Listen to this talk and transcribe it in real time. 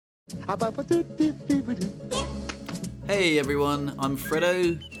Hey everyone, I'm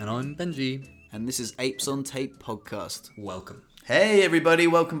Fredo, And I'm Benji. and this is Apes on Tape podcast. Welcome. Hey everybody,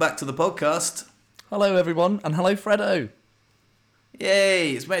 welcome back to the podcast. Hello, everyone, and hello, Fredo.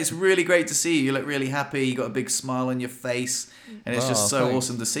 Yay, it's really great to see you. You look really happy. You got a big smile on your face, and it's just so thanks.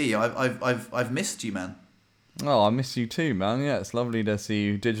 awesome to see you. I've missed you, man. Oh, I miss you too, man. Yeah, it's lovely to see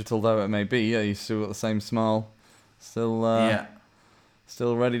you, digital though it may be. Yeah, you still got the same smile, still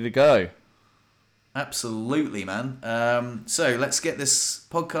still ready to go. Absolutely, man. So let's get this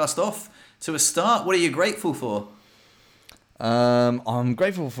podcast off to a start. What are you grateful for? I'm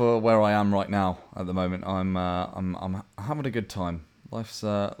grateful for where I am right now. At the moment, I'm having a good time. Life's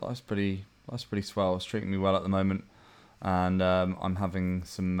pretty swell. It's treating me well at the moment, and I'm having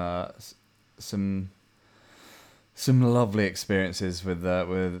some lovely experiences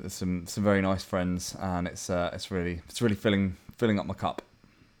with some very nice friends, and it's really filling up my cup.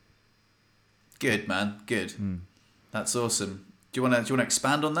 Good, man. Good. That's awesome. Do you want to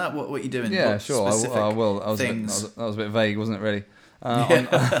expand on that? What are you doing? Yeah, What sure. specific I will. things? That was a bit vague, wasn't it? Really.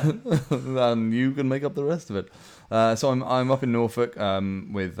 And you can make up the rest of it. So I'm up in Norfolk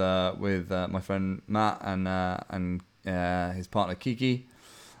with my friend Matt and his partner Kiki,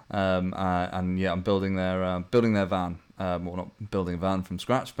 and yeah, I'm building their van. Well, not building a van from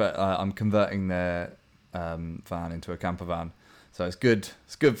scratch, but I'm converting their van into a camper van. So it's good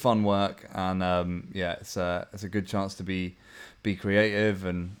fun work, and yeah, it's a good chance to be creative,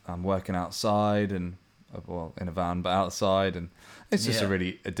 and I'm working outside and well in a van, but outside, and it's just a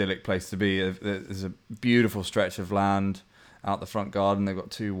really idyllic place to be. There's a beautiful stretch of land out the front garden. They've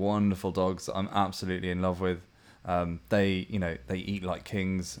got two wonderful dogs that I'm absolutely in love with. They eat like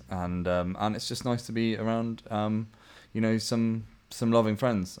kings, and it's just nice to be around some loving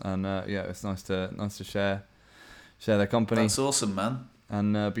friends, and yeah, it's nice to share their company. That's awesome, man.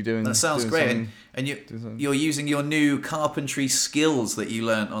 And be doing. That sounds doing great. And you're using your new carpentry skills that you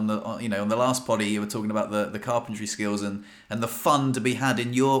learnt on the last poddy. You were talking about the carpentry skills and the fun to be had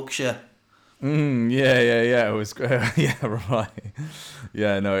in Yorkshire. Yeah. It was great. Yeah, right.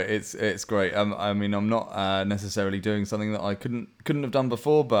 Yeah, no, it's great. I mean, I'm not necessarily doing something that I couldn't have done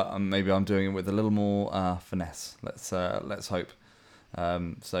before, but maybe I'm doing it with a little more finesse. Let's hope.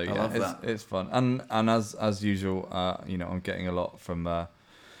 So yeah, it's fun, and as usual, I'm getting a lot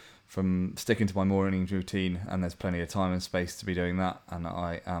from sticking to my morning routine, and there's plenty of time and space to be doing that, and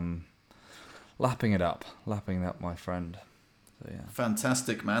I am lapping it up, my friend. So yeah,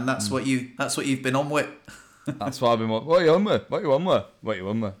 Fantastic, man. That's what you've been on with. that's what I've been. What are you on with? What are you on with? What are you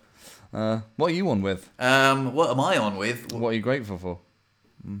on with? What am I on with? What are you grateful for?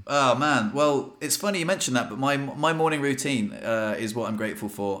 Oh man, well, it's funny you mentioned that, but my morning routine is what I'm grateful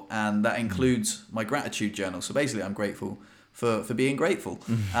for, and that includes my gratitude journal. So basically, I'm grateful for being grateful.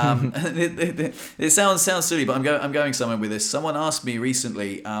 It sounds silly, but I'm going somewhere with this. Someone asked me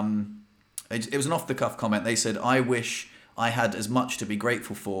recently. It was an off the cuff comment. They said, "I wish I had as much to be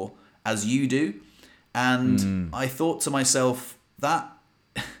grateful for as you do," and I thought to myself that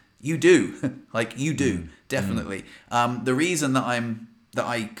you do, like you do, definitely. The reason that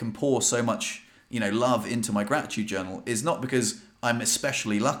I can pour so much, love into my gratitude journal is not because I'm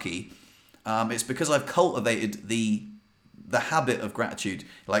especially lucky. It's because I've cultivated the habit of gratitude.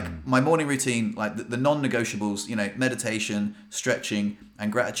 Like my morning routine, like the non-negotiables, meditation, stretching,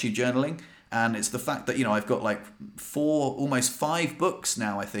 and gratitude journaling. And it's the fact that I've got like almost 5 books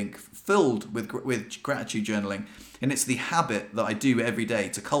now, I think, filled with gratitude journaling, and it's the habit that I do every day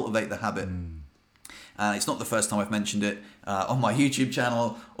to cultivate the habit. It's not the first time I've mentioned it on my YouTube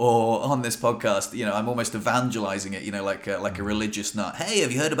channel or on this podcast. I'm almost evangelizing it, like a religious nut. Hey,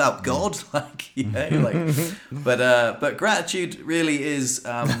 have you heard about God? But gratitude really is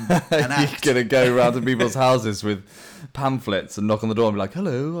an act. You're gonna go around to people's houses with pamphlets and knock on the door and be like,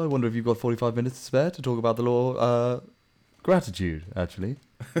 "Hello, I wonder if you've got 45 minutes to spare to talk about the law, gratitude, actually."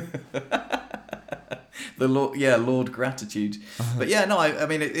 The Lord, Lord Gratitude. But yeah, no, I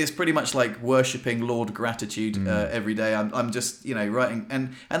mean, it's pretty much like worshipping Lord Gratitude every day. I'm just, writing,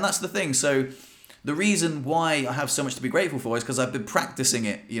 and that's the thing. So the reason why I have so much to be grateful for is because I've been practicing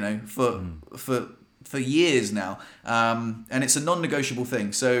it, for years now, and it's a non-negotiable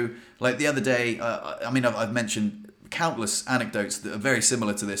thing. So like the other day, I've mentioned countless anecdotes that are very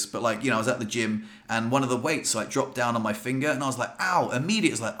similar to this, but I was at the gym and one of the weights dropped down on my finger, and I was like, ow.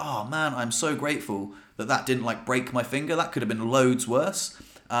 Immediately it's like, oh man, I'm so grateful that didn't break my finger. That could have been loads worse.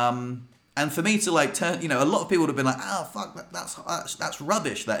 And for me to turn, a lot of people would have been like, oh fuck, that's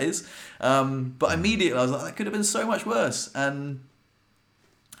rubbish, that is. But immediately I was like, that could have been so much worse. And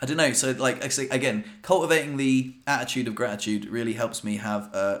I don't know. So, like I say again, cultivating the attitude of gratitude really helps me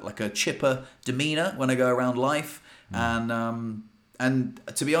have like a chipper demeanor when I go around life. And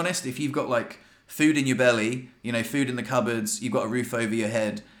to be honest, if you've got like food in your belly, food in the cupboards, you've got a roof over your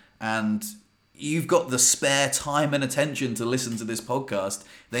head, and you've got the spare time and attention to listen to this podcast,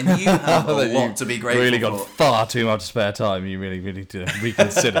 then you have a lot to be grateful really for. got far too much spare time. You really need to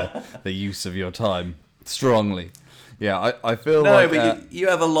reconsider the use of your time strongly. Yeah, I feel no, like... but you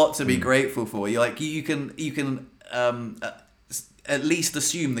have a lot to be grateful for. You can at least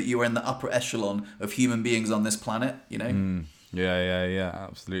assume that you are in the upper echelon of human beings on this planet, Yeah,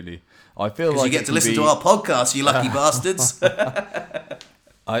 absolutely. I feel like you get to listen to our podcast, you lucky bastards.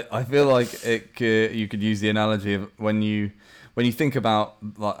 I feel like you could use the analogy of when you think about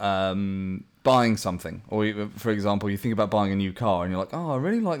buying something, or for example, you think about buying a new car, and you're like, oh, I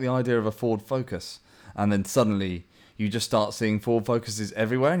really like the idea of a Ford Focus, and then suddenly you just start seeing Ford Focuses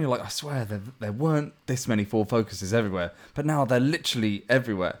everywhere, and you're like, I swear there weren't this many Ford Focuses everywhere, but now they're literally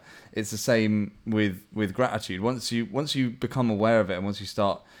everywhere. It's the same with gratitude. Once you become aware of it, and once you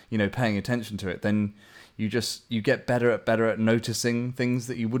start paying attention to it, then you get better at noticing things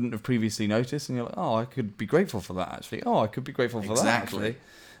that you wouldn't have previously noticed, and you're like, oh, I could be grateful for that actually. Oh, I could be grateful for that actually.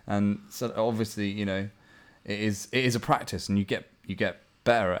 And so obviously, it is a practice, and you get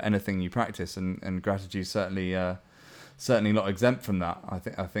better at anything you practice, and gratitude certainly not exempt from that. I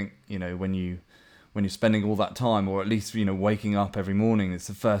think when you're spending all that time, or at least waking up every morning, it's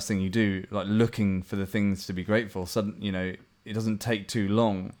the first thing you do, like looking for the things to be grateful. So it doesn't take too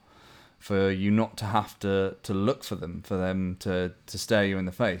long for you not to have to look for them to stare you in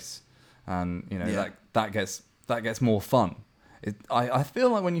the face, and that gets more fun. I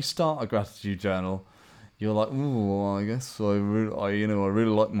feel like when you start a gratitude journal, you're like, oh, I guess I really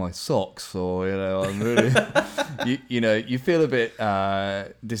like my socks, or I'm really, you feel a bit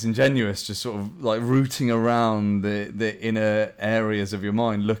disingenuous, just sort of like rooting around the inner areas of your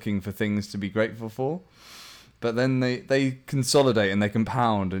mind, looking for things to be grateful for. But then they consolidate and they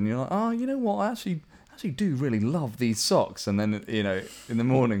compound, and you're like, oh, you know what? I actually do really love these socks. And then in the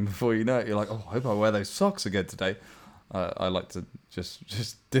morning, before you know it, you're like, oh, I hope I wear those socks again today. I like to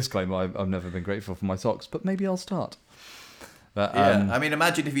just disclaim I've never been grateful for my socks, but maybe I'll start. But, I mean,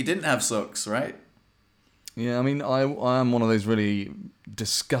 imagine if you didn't have socks, right? Yeah, I mean, I am one of those really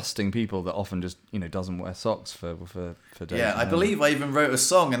disgusting people that often just doesn't wear socks for days. Yeah, I believe I even wrote a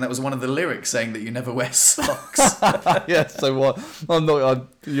song, and that was one of the lyrics saying that you never wear socks. Yeah, so what?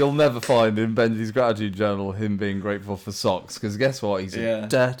 You'll never find in Benji's gratitude journal him being grateful for socks, because guess what? He's a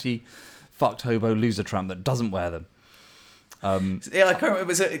dirty, fucked hobo loser tramp that doesn't wear them. I can't remember.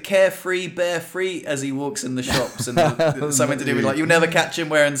 Was it carefree, barefree as he walks in the shops, and something to do with like you'll never catch him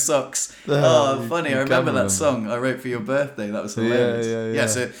wearing socks. Oh, funny! I remember that song I wrote for your birthday. That was hilarious. Yeah.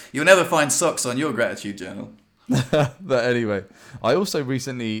 So you'll never find socks on your gratitude journal. But anyway, I also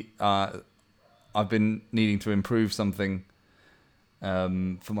recently I've been needing to improve something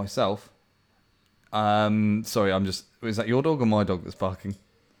for myself. Sorry, is that your dog or my dog that's barking?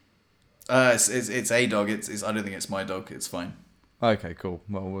 It's a dog. It's I don't think it's my dog. It's fine. Okay, cool.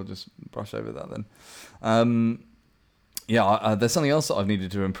 Well, we'll just brush over that then. There's something else that I've needed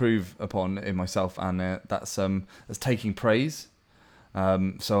to improve upon in myself, and that's taking praise.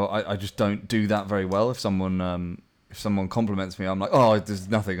 So I just don't do that very well. If someone compliments me, I'm like, oh, there's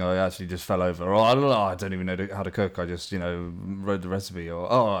nothing. I actually just fell over, or I don't know. I don't even know how to cook. I just read the recipe,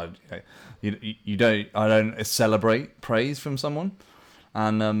 or I don't celebrate praise from someone.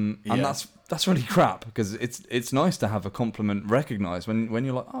 And that's really crap, because it's nice to have a compliment recognised when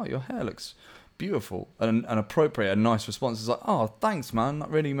you're like, oh, your hair looks beautiful, and appropriate and nice response is like, oh, thanks, man, that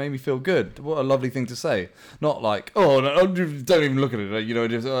really made me feel good. What a lovely thing to say. Not like, oh, no, don't even look at it.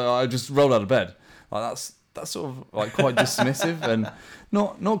 I just rolled out of bed. Like that's sort of like quite dismissive and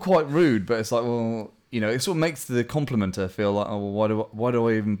not quite rude, but it's like, well, it sort of makes the complimenter feel like, oh, well, why do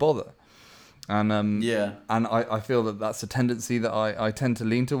I even bother? And and I feel that that's a tendency that I tend to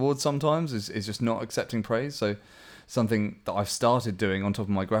lean towards sometimes, is just not accepting praise. So something that I've started doing on top of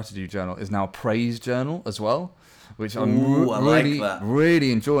my gratitude journal is now a praise journal as well, which I'm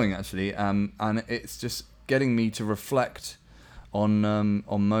really enjoying actually. And it's just getting me to reflect on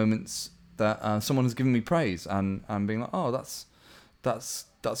moments that someone has given me praise, and being like, oh, that's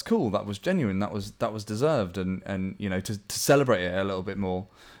cool, that was genuine, that was deserved, and to celebrate it a little bit more,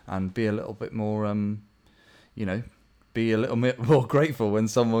 and be a little bit more be a little bit more grateful when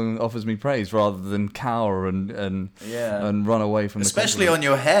someone offers me praise, rather than cower and run away from especially the on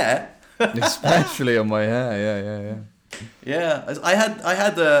your hair. Especially on my hair. Yeah. Yeah, I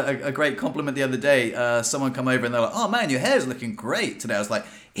had a great compliment the other day. Someone come over and they're like, "Oh man, your hair's looking great today." I was like,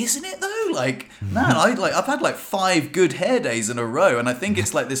 "Isn't it though? Like, man, I've had like 5 good hair days in a row, and I think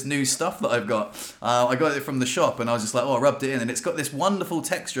it's like this new stuff that I've got. I got it from the shop, and I was just like, oh, I rubbed it in, and it's got this wonderful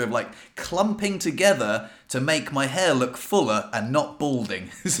texture of like clumping together to make my hair look fuller and not balding."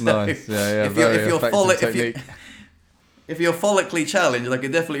 So Nice. Yeah. Very effective technique. If you're follically challenged, like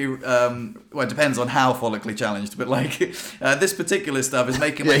it definitely, well, it depends on how follically challenged, but like this particular stuff is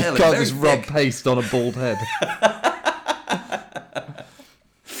making my Yeah, hair you look can't very just rub thick. paste on a bald head.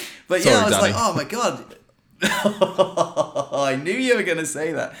 But Sorry, yeah, I was Danny. like, oh my god, I knew you were going to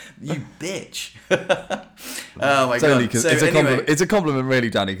say that, you bitch. Oh my It's only god. 'cause So it's a anyway, compliment. It's a compliment, really,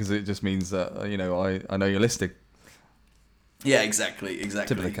 Danny, because it just means that I know you're listening. yeah, exactly.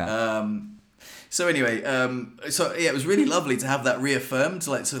 Tip of the cap. So anyway, so yeah, it was really lovely to have that reaffirmed.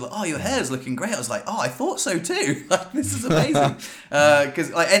 Like, oh, your hair's looking great. I was like, oh, I thought so too. Like, this is amazing.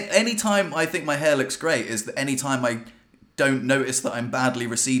 Because like any time I think my hair looks great is that any time I don't notice that I'm badly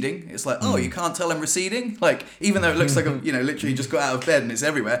receding. It's like, oh, you can't tell I'm receding. Like, even though it looks like I'm, literally just got out of bed and it's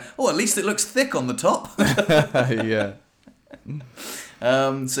everywhere. Oh, at least it looks thick on the top. Yeah.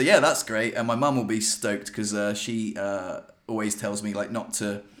 So yeah, that's great. And my mum will be stoked because she always tells me like not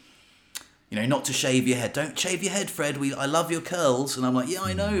to shave your head. Don't shave your head, Fred. I love your curls. And I'm like, yeah,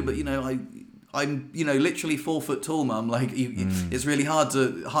 I know, but I'm literally 4 foot tall, Mum. Like, it's really hard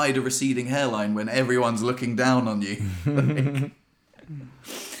to hide a receding hairline when everyone's looking down on you.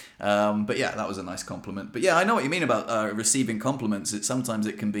 But yeah, that was a nice compliment. But yeah, I know what you mean about receiving compliments. Sometimes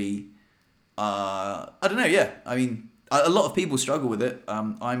it can be, I don't know. Yeah, I mean, a lot of people struggle with it.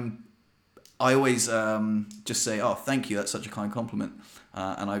 I always just say, oh, thank you. That's such a kind compliment.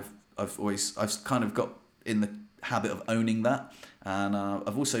 And I've kind of got in the habit of owning that, and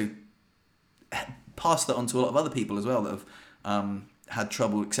I've also passed that on to a lot of other people as well that have had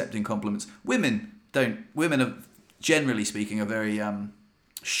trouble accepting compliments. Women are, generally speaking, are very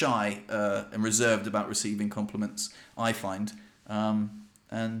shy and reserved about receiving compliments, I find,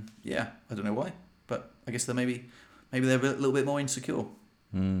 and yeah, I don't know why, but I guess maybe they're a little bit more insecure, or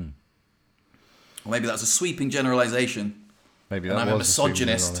maybe that's a sweeping generalization. Maybe And that I'm a was the sweeping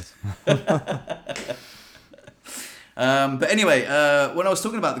misogynist. generalist. But anyway, when I was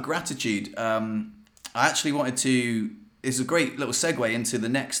talking about the gratitude, I actually wanted to. It's a great little segue into the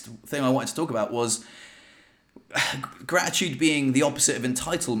next thing I wanted to talk about was gratitude being the opposite of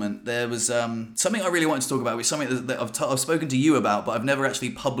entitlement. There was something I really wanted to talk about, which is something that I've spoken to you about, but I've never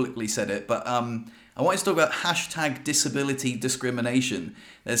actually publicly said it. But I wanted to talk about hashtag disability discrimination.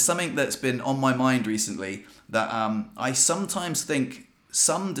 There's something that's been on my mind recently that I sometimes think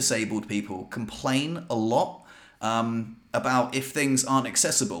some disabled people complain a lot about if things aren't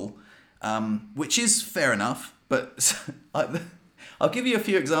accessible, which is fair enough, but I'll give you a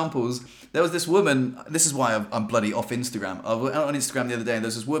few examples. There was this woman, this is why I'm bloody off Instagram. I went on Instagram the other day and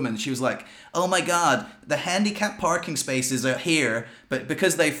there's this woman, she was like, oh my God, the handicap parking spaces are here, but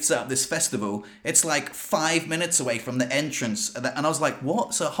because they've set up this festival, it's like 5 minutes away from the entrance. And I was like,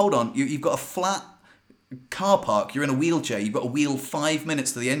 what? So hold on, you've got a flat car park, you're in a wheelchair, you've got to wheel 5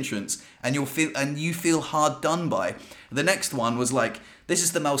 minutes to the entrance, and you feel hard done by. The next one was like, this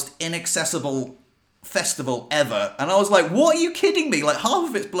is the most inaccessible festival ever, and I was like, what, are you kidding me? Like, half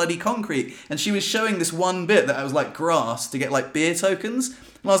of it's bloody concrete, and she was showing this one bit that I was like grass to get like beer tokens,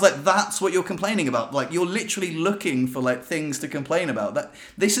 and I was like, that's what you're complaining about? Like, you're literally looking for like things to complain about. That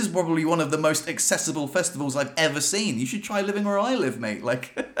this is probably one of the most accessible festivals I've ever seen. You should try living where I live, mate.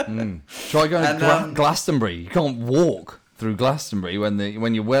 Like, Try going to Glastonbury. You can't walk through Glastonbury when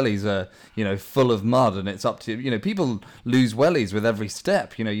your wellies are full of mud, and it's up to people lose wellies with every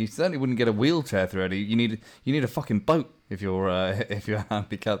step. You certainly wouldn't get a wheelchair through it. You need a fucking boat if you're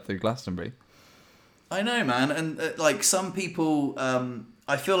handicapped through Glastonbury. I know, man, and like some people,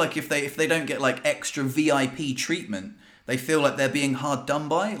 I feel like if they don't get like extra VIP treatment, they feel like they're being hard done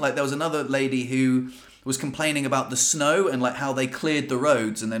by. Like, there was another lady who was complaining about the snow and like how they cleared the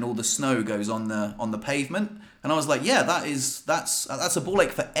roads and then all the snow goes on the pavement. And I was like, yeah, that's a ball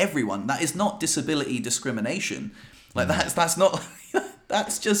ache for everyone. That is not disability discrimination. Like, that's not,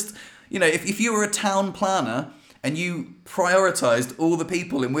 that's just, if you were a town planner and you prioritized all the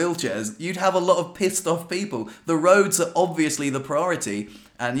people in wheelchairs, you'd have a lot of pissed off people. The roads are obviously the priority.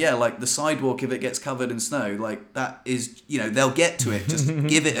 And yeah, like the sidewalk, if it gets covered in snow, like that is, they'll get to it. Just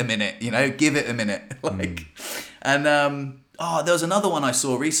give it a minute, give it a minute. Like, and, there was another one I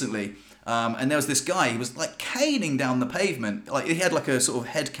saw recently. And there was this guy, he was like caning down the pavement. Like he had like a sort of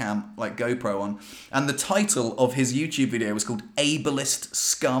head cam, like GoPro on. And the title of his YouTube video was called Ableist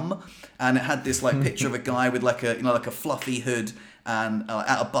Scum. And it had this like picture of a guy with like a, like a fluffy hood and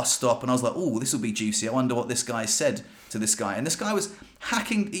at a bus stop. And I was like, oh, this will be juicy. I wonder what this guy said to this guy. And this guy was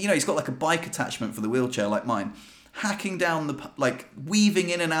hacking, he's got like a bike attachment for the wheelchair like mine. Hacking down weaving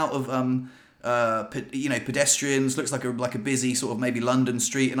in and out of pedestrians. Looks like a busy sort of maybe London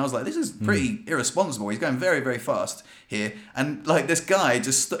street, and I was like, this is pretty irresponsible. He's going very, very fast here, and like this guy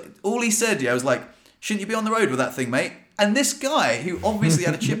just all he said, I was like, shouldn't you be on the road with that thing, mate? And this guy, who obviously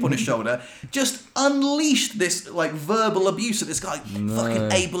had a chip on his shoulder, just unleashed this like verbal abuse at this guy. Fucking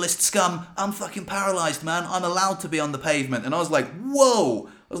ableist scum. I'm fucking paralyzed, man. I'm allowed to be on the pavement. And I was like, whoa.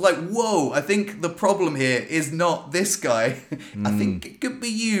 I think the problem here is not this guy. I think it could be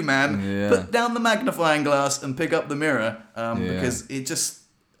you, man. Yeah. Put down the magnifying glass and pick up the mirror, because it just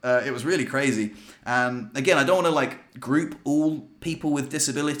it was really crazy. And again, I don't want to like group all people with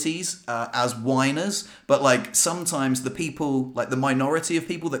disabilities as whiners, but like sometimes the people, like the minority of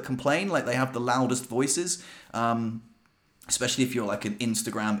people that complain, like they have the loudest voices. Especially if you're like an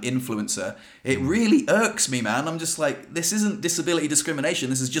Instagram influencer, it really irks me, man. I'm just like, this isn't disability discrimination.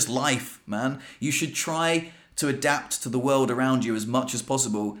 This is just life, man. You should try to adapt to the world around you as much as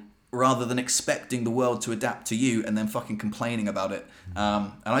possible, rather than expecting the world to adapt to you and then fucking complaining about it.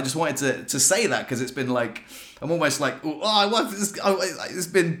 And I just wanted to say that because it's been like, I'm almost like, it's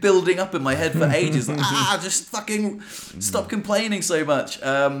been building up in my head for ages. Like, just fucking stop complaining so much.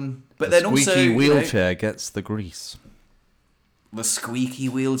 But then also, squeaky wheelchair gets the grease. The squeaky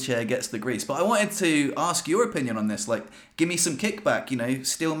wheelchair gets the grease. But I wanted to ask your opinion on this. Like, give me some kickback.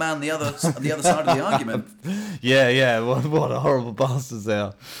 Steel man the other side of the argument. Yeah. What horrible bastards they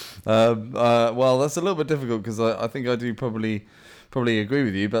are. Well, that's a little bit difficult because I think I do probably agree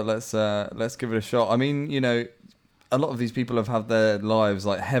with you. But let's give it a shot. I mean, a lot of these people have had their lives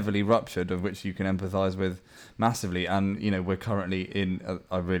like heavily ruptured, of which you can empathise with massively. And we're currently in.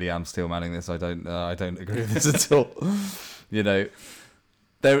 I really am steel manning this. I don't agree with this at all. There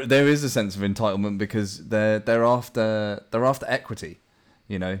is a sense of entitlement because they're after equity,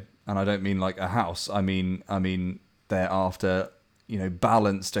 and I don't mean like a house. I mean they're after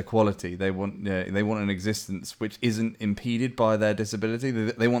balanced equality. They want an existence which isn't impeded by their disability.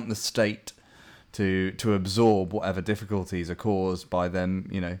 They want the state to absorb whatever difficulties are caused by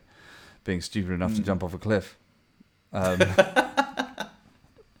them, being stupid enough to jump off a cliff.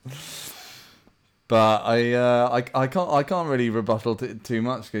 But I can't really rebuttal too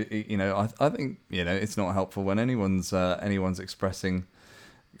much. I think it's not helpful when anyone's expressing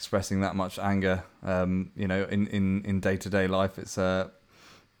that much anger. In day-to-day life,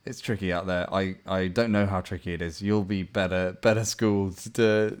 it's tricky out there. I don't know how tricky it is. You'll be better schooled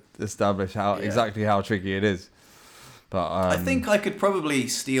to establish exactly how tricky it is. But I think I could probably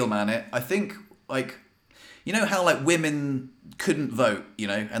steel man it. I think like how like women couldn't vote,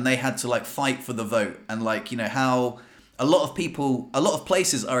 and they had to like fight for the vote, and like how a lot of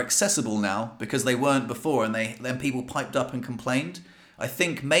places are accessible now because they weren't before, and then people piped up and complained. I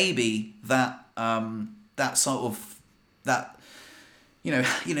think maybe that that sort of that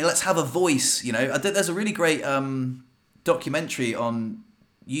let's have a voice. There's a really great documentary on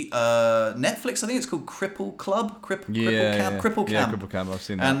Netflix. I think it's called Cripple Club. Cripple Camp. I've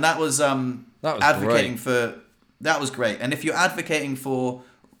seen that. And that was advocating great. for. That was great. And if you're advocating for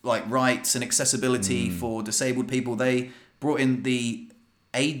like rights and accessibility for disabled people, they brought in the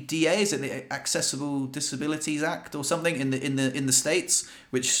ADA, is it the Accessible Disabilities Act or something in the States,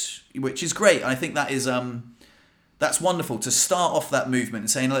 which is great. I think that is that's wonderful to start off that movement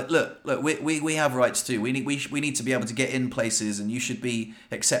and saying, look, we have rights too. We need to be able to get in places, and you should be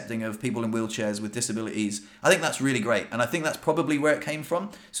accepting of people in wheelchairs with disabilities. I think that's really great, and I think that's probably where it came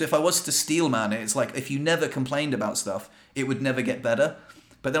from. So if I was to steel man it, it's like if you never complained about stuff, it would never get better.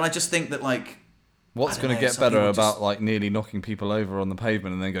 But then I just think that like, what's going to get better about like nearly knocking people over on the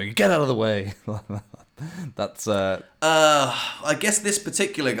pavement and then going, get out of the way? That's I guess this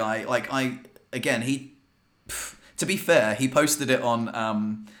particular guy, like to be fair, he posted it on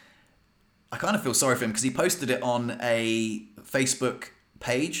I kind of feel sorry for him because he posted it on a Facebook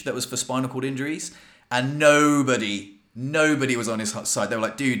page that was for spinal cord injuries, and nobody was on his side. They were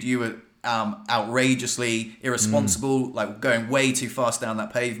like, dude, you were outrageously irresponsible, like going way too fast down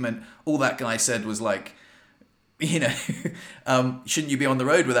that pavement. All that guy said was like, shouldn't you be on the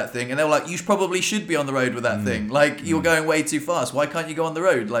road with that thing? And they were like, you probably should be on the road with that thing. Like, you're going way too fast. Why can't you go on the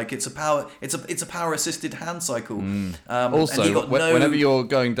road? Like, it's a power assisted hand cycle. Also, whenever you're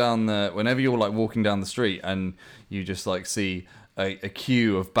like walking down the street and you just like see a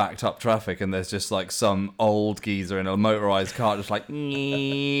queue of backed up traffic, and there's just like some old geezer in a motorized car, just like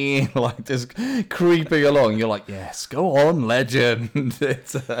like just creeping along. You're like, yes, go on, legend.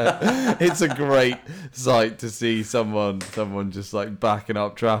 It's a great sight to see someone just like backing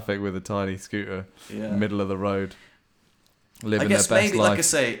up traffic with a tiny scooter in the middle of the road, living their best maybe, life. like I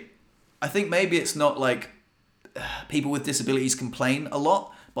say, I think maybe it's not like people with disabilities complain a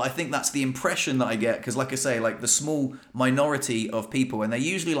lot, but I think that's the impression that I get, because like I say, like the small minority of people, and they're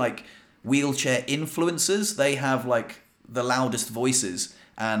usually like wheelchair influencers, they have like the loudest voices,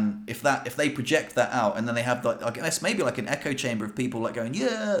 and if they project that out, and then they have like, I guess maybe like an echo chamber of people like going,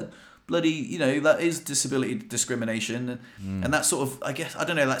 yeah, bloody, you know, that is disability discrimination, and that sort of, I guess, I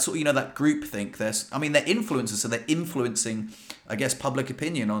don't know, that sort of, you know, that group think. They're influencers, so they're influencing, I guess, public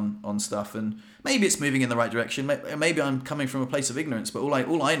opinion on stuff, and maybe it's moving in the right direction. Maybe I'm coming from a place of ignorance, but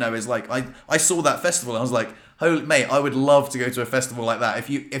all I know is like I saw that festival and I was like, holy mate, I would love to go to a festival like that.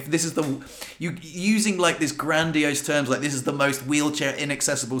 If this is you using like this grandiose terms like this is the most wheelchair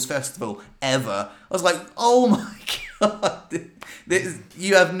inaccessible festival ever. I was like, oh my god,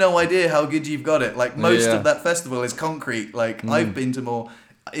 you have no idea how good you've got it. Like most of that festival is concrete. Like I've been to more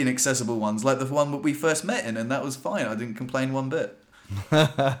inaccessible ones, like the one that we first met in, and that was fine. I didn't complain one bit.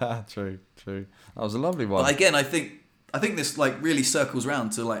 True. That was a lovely one. But again, I think this like really circles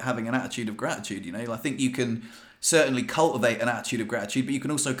round to like having an attitude of gratitude. You know, I think you can certainly cultivate an attitude of gratitude, but you can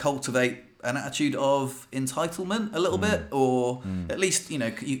also cultivate an attitude of entitlement a little bit, or at least, you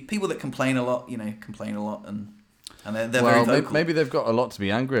know, people that complain a lot, and they're very vocal. Maybe they've got a lot to be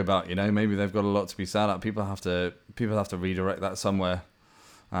angry about. You know, maybe they've got a lot to be sad at. People have to redirect that somewhere.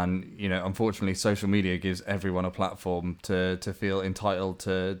 And, you know, unfortunately, social media gives everyone a platform to feel entitled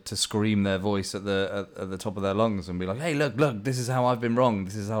to scream their voice at the top of their lungs and be like, hey, look, this is how I've been wrong.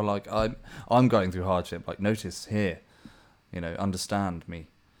 This is how, like, I'm going through hardship. Like, notice here, you know, understand me.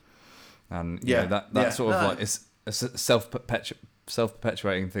 And, you know, that sort of, like, it's a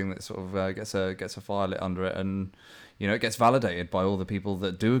self-perpetuating thing that sort of gets a fire lit under it. And, you know, it gets validated by all the people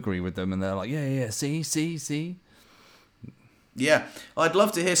that do agree with them. And they're like, yeah, see. Yeah, I'd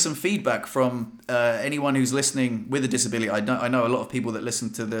love to hear some feedback from anyone who's listening with a disability. I know a lot of people that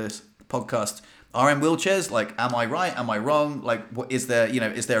listen to this podcast are in wheelchairs. Like, am I right? Am I wrong? Like, what is there? You know,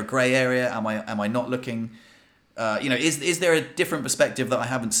 is there a grey area? Am I not looking? You know, is there a different perspective that I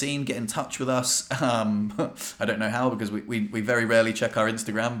haven't seen? Get in touch with us. I don't know how, because we very rarely check our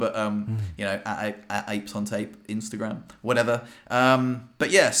Instagram, but you know, at Apes on Tape Instagram, whatever. But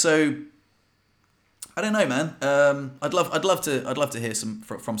yeah, so. I don't know, man. I'd love to hear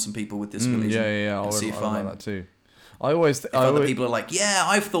from some people with disabilities. Yeah. I would like that too. I always other people are like, yeah,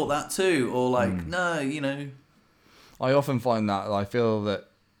 I've thought that too, or like, no, you know. I often find that I feel that,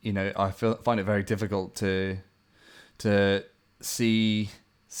 you know, find it very difficult to see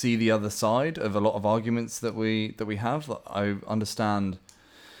the other side of a lot of arguments that we have. I understand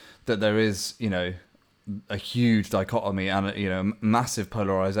that there is, you know, a huge dichotomy and, you know, massive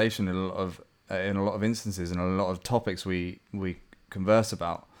polarization in a lot of instances and a lot of topics we converse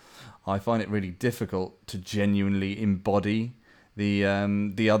about. I find it really difficult to genuinely embody the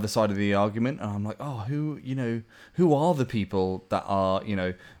other side of the argument, and I'm like, oh, who are the people that are, you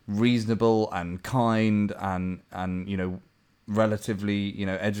know, reasonable and kind and you know, relatively, you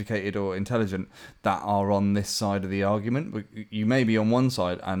know, educated or intelligent, that are on this side of the argument? You may be on one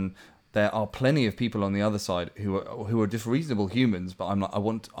side, and there are plenty of people on the other side who are just reasonable humans, but I'm like,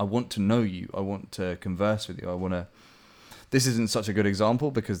 I want to know you. I want to converse with you. This isn't such a good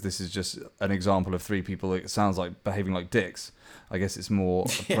example because this is just an example of three people that sounds like behaving like dicks. I guess it's more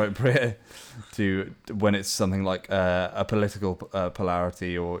appropriate to when it's something like a political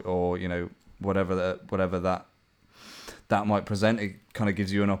polarity or you know, whatever that might present. It kind of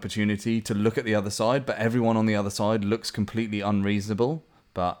gives you an opportunity to look at the other side, but everyone on the other side looks completely unreasonable.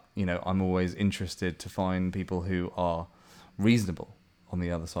 But, you know, I'm always interested to find people who are reasonable on the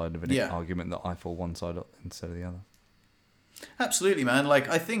other side of an argument that I fall one side instead of the other. Absolutely, man. Like,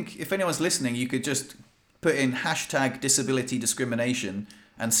 I think if anyone's listening, you could just put in #disability discrimination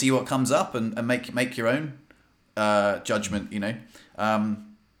and see what comes up and make your own judgment, you know.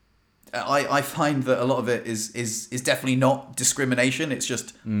 I find that a lot of it is definitely not discrimination. It's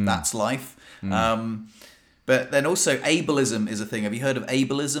just that's life. But then also ableism is a thing. Have you heard of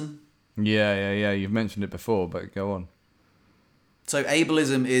ableism? Yeah. You've mentioned it before, but go on. So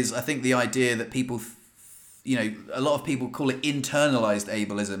ableism is, I think, the idea that people, you know, a lot of people call it internalized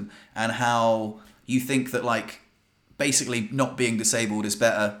ableism, and how you think that, like, basically not being disabled is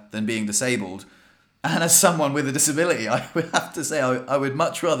better than being disabled. And as someone with a disability, I would have to say I would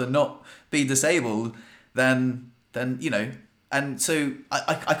much rather not be disabled than you know, and so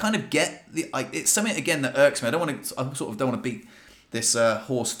I kind of get it's something again that irks me. I sort of don't want to beat this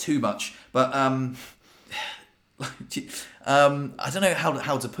horse too much, but I don't know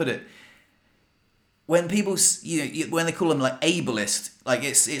how to put it. When people, when they call them like ableist, like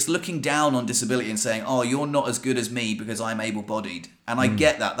it's looking down on disability and saying, oh, you're not as good as me because I'm able-bodied. And I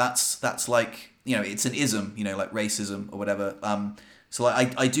get that. That's like, it's an ism, like racism or whatever. So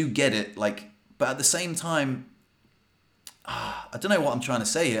like, I do get it. Like, but at the same time, I don't know what I'm trying to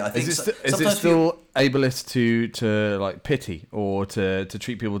say here. I think is it still ableist to like pity or to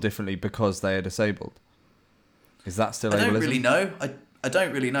treat people differently because they are disabled? Is that still ableism? I don't really know. I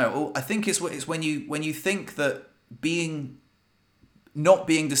don't really know. I think it's when you think that not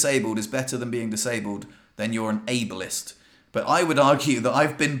being disabled is better than being disabled, then you're an ableist. But I would argue that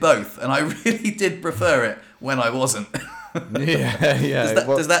I've been both, and I really did prefer it when I wasn't. Yeah.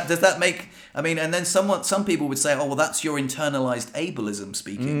 Does that make? I mean, and then some people would say, oh, well, that's your internalized ableism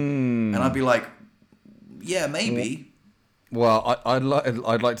speaking, and I'd be like, yeah, maybe. Well,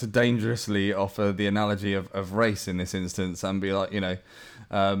 I'd like to dangerously offer the analogy of race in this instance and be like,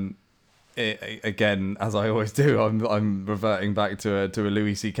 again, as I always do, I'm reverting back to a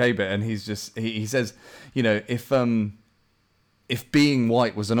Louis C.K. bit, and he says, if being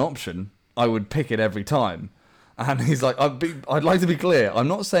white was an option, I would pick it every time. And he's like, I'd like to be clear. I'm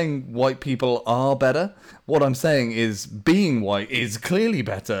not saying white people are better. What I'm saying is being white is clearly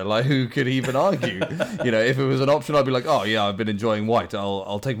better. Like, who could even argue? If it was an option, I'd be like, oh yeah, I've been enjoying white.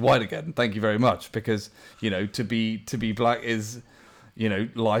 I'll take white again. Thank you very much. Because, to be black is,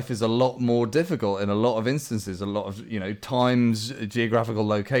 life is a lot more difficult in a lot of instances. A lot of, times, geographical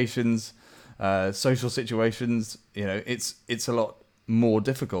locations, social situations. It's a lot more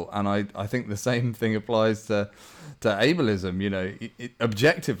difficult, and I think the same thing applies to ableism.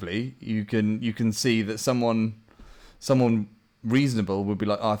 Objectively, you can see that someone reasonable would be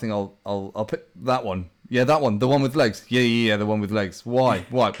like, oh, I think I'll pick that one. Yeah, that one, the one with legs. Yeah, the one with legs. Why?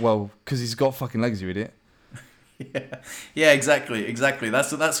 Well, because he's got fucking legs, you idiot. Yeah, exactly.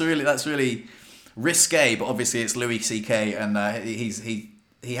 That's really risque, but obviously it's Louis C.K. and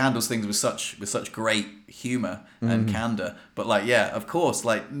he handles things with such great humor and candor. But like, yeah, of course,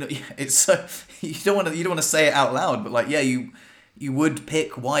 like it's so you don't want to say it out loud, but like, yeah, you would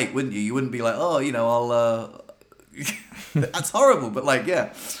pick white, wouldn't you? You wouldn't be like, oh, I'll that's horrible. But like,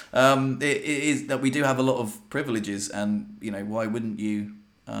 yeah, it is that we do have a lot of privileges, and why wouldn't you?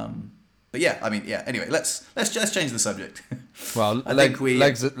 But yeah, I mean, yeah. Anyway, let's just change the subject. Well,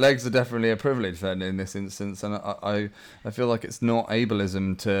 legs are definitely a privilege then in this instance, and I feel like it's not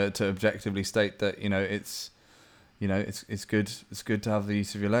ableism to objectively state that it's good to have the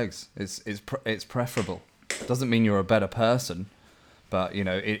use of your legs. It's preferable. Doesn't mean you're a better person, but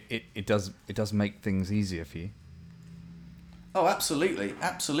it does make things easier for you. Oh, absolutely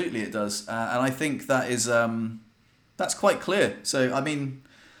it does, and I think that is that's quite clear. So I mean.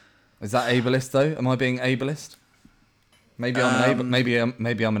 Is that ableist though? Am I being ableist? Maybe I'm maybe I'm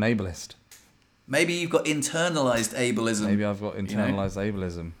an ableist. Maybe you've got internalized ableism. Maybe I've got internalized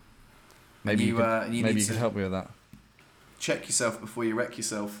ableism. Maybe you could help me with that. Check yourself before you wreck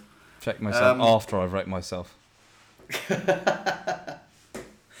yourself. Check myself after I've wrecked myself.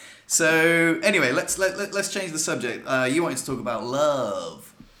 So anyway, let's change the subject. You wanted to talk about love.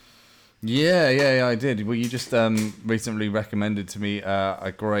 Yeah, I did. Well, you just recently recommended to me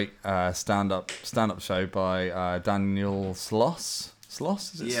a great stand-up show by Daniel Sloss.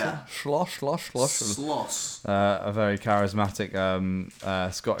 Sloss, is it? Yeah. Sloss. A very charismatic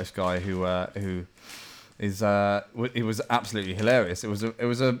Scottish guy who is it was absolutely hilarious. It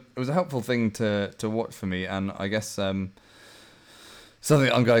was a helpful thing to watch for me, and I guess something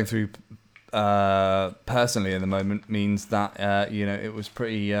I'm going through personally in the moment means that it was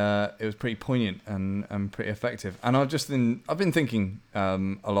pretty poignant and pretty effective. And I've been thinking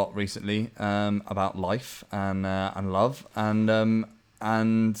a lot recently about life and love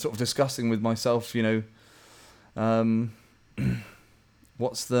and sort of discussing with myself,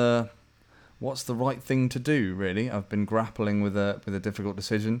 what's the right thing to do, really. I've been grappling with a difficult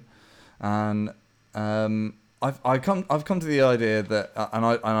decision, and I've come to the idea that, and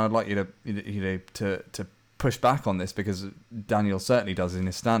I'd like you to push back on this, because Daniel certainly does in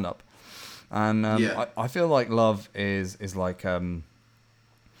his stand-up, and I feel like love is like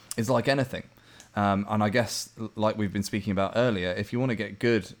anything, and I guess like we've been speaking about earlier, if you want to get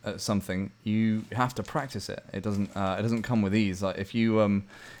good at something, you have to practice it. It doesn't come with ease. Like if you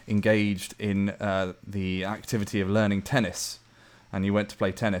engaged in the activity of learning tennis, and you went to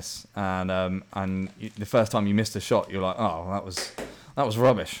play tennis, and the first time you missed a shot, you're like, oh, that was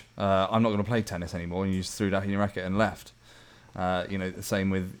rubbish. I'm not going to play tennis anymore, and you just threw that in your racket and left. The same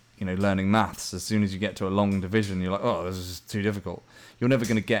with learning maths. As soon as you get to a long division, you're like, oh, this is too difficult. You're never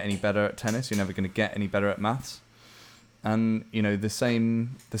going to get any better at tennis. You're never going to get any better at maths. And the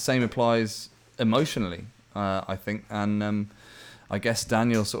same applies emotionally, I think. And I guess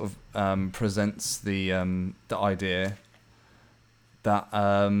Daniel sort of presents the idea that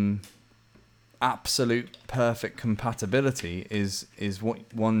absolute perfect compatibility is what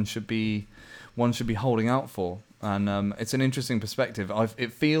one should be holding out for. And it's an interesting perspective.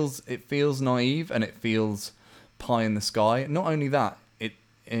 It feels naive and it feels pie in the sky. Not only that,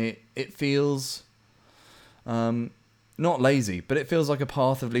 it feels not lazy, but it feels like a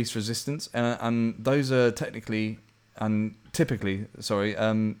path of least resistance. And those are typically, the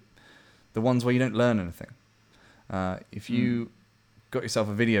ones where you don't learn anything. If you got yourself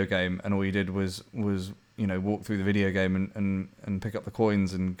a video game and all you did was walk through the video game and pick up the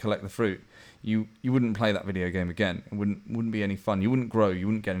coins and collect the fruit, you wouldn't play that video game again. It wouldn't be any fun. You wouldn't grow. You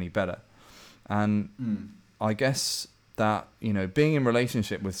wouldn't get any better. And I guess that being in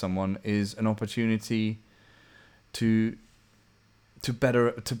relationship with someone is an opportunity to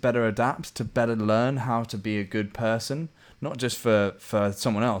better adapt, to better learn how to be a good person, not just for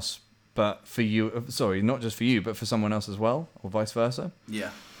someone else, but for you. Sorry, not just for you, but for someone else as well, or vice versa. Yeah.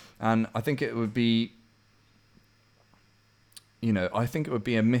 And I think it would be,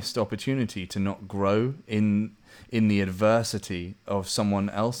 a missed opportunity to not grow in the adversity of someone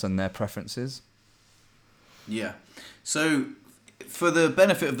else and their preferences. Yeah. So, for the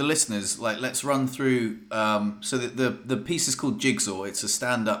benefit of the listeners, let's run through. So the piece is called Jigsaw. It's a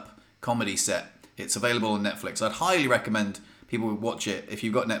stand-up comedy set. It's available on Netflix. I'd highly recommend people watch it if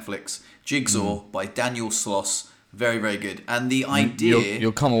you've got Netflix. Jigsaw by Daniel Sloss. Very, very good. And the idea...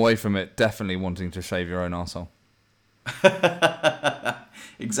 You'll come away from it definitely wanting to shave your own arsehole.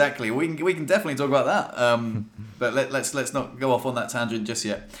 Exactly. We can definitely talk about that. But let's not go off on that tangent just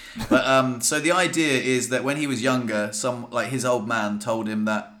yet. But so the idea is that when he was younger, his old man told him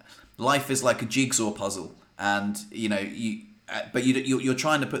that life is like a jigsaw puzzle, and you're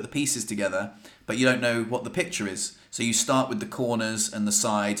trying to put the pieces together, but you don't know what the picture is. So you start with the corners and the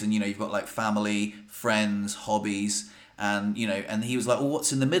sides, and you've got family, friends, hobbies, and he was like, well,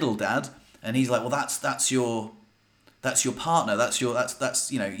 what's in the middle, Dad? And he's like, well, that's your partner. That's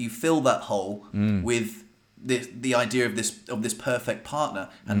you fill that hole with the idea of this perfect partner,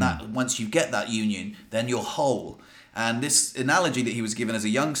 and that once you get that union, then you're whole. And this analogy that he was given as a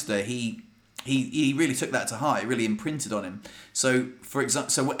youngster, he really took that to heart. It really imprinted on him. So for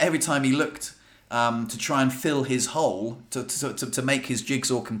example, every time he looked to try and fill his hole, to make his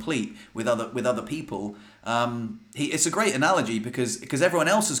jigsaw complete with other people. It's a great analogy because everyone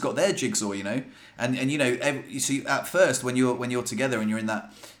else has got their jigsaw, and you see at first when you're together and you're in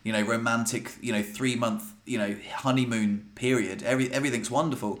that romantic 3-month honeymoon period, everything's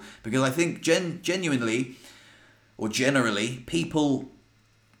wonderful, because I think genuinely or generally people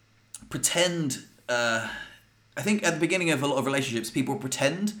pretend. I think at the beginning of a lot of relationships, people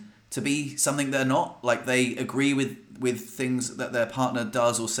pretend to be something they're not. Like they agree with things that their partner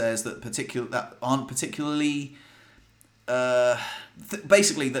does or says that aren't particularly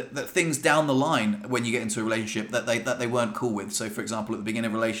basically that things down the line when you get into a relationship that they weren't cool with. So for example, at the beginning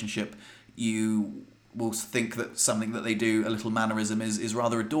of a relationship, you will think that something that they do, a little mannerism, is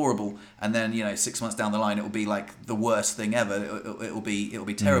rather adorable, and then 6 months down the line it will be like the worst thing ever. It will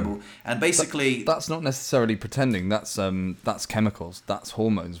be terrible. And basically that's not necessarily pretending. That's chemicals. That's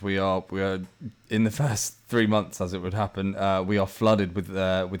hormones. We are in the first 3 months, as it would happen, we are flooded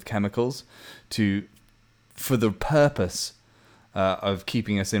with chemicals for the purpose of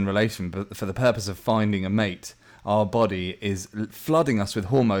keeping us in relation, but for the purpose of finding a mate. Our body is flooding us with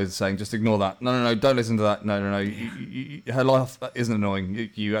hormones saying, just ignore that. No, don't listen to that. No. Her life isn't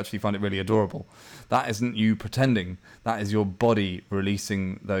annoying. You actually find it really adorable. That isn't you pretending. That is your body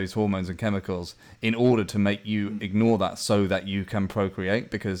releasing those hormones and chemicals in order to make you ignore that so that you can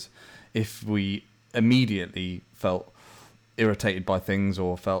procreate. Because if we immediately felt irritated by things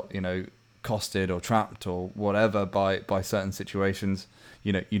or felt, costed or trapped or whatever by certain situations,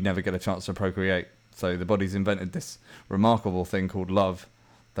 you'd never get a chance to procreate. So the body's invented this remarkable thing called love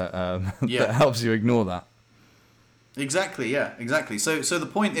that that helps you ignore that. Exactly. Yeah. Exactly. So the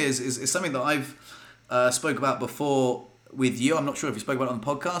point is something that I've spoke about before with you. I'm not sure if you spoke about it on the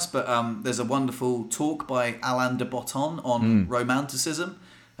podcast, but there's a wonderful talk by Alain de Botton on romanticism.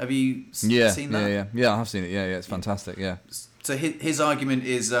 Have you seen that? Yeah. I have seen it. Yeah. It's fantastic. Yeah. So his argument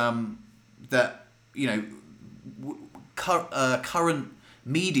is that current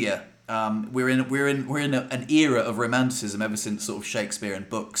media. We're in an era of romanticism ever since sort of Shakespeare and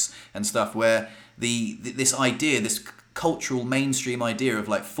books and stuff, where this idea, this cultural mainstream idea of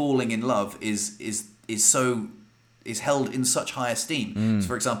like falling in love is held in such high esteem. So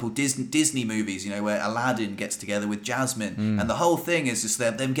for example, Disney movies, you know, where Aladdin gets together with Jasmine, and the whole thing is just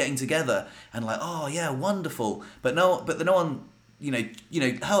them getting together and like, oh yeah, wonderful. But no one,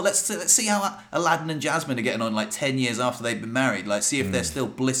 hell, let's see how Aladdin and Jasmine are getting on like 10 years after they've been married. Like, see if they're still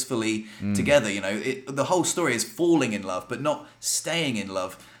blissfully together. You know, the whole story is falling in love, but not staying in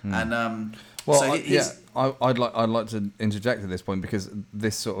love. And I'd like to interject at this point, because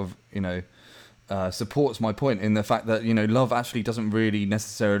this sort of, supports my point in the fact that, love actually doesn't really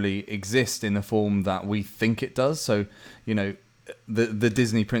necessarily exist in the form that we think it does. So, the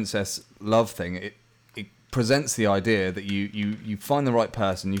Disney princess love thing, it presents the idea that you find the right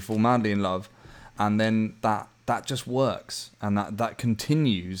person, you fall madly in love, and then that just works, and that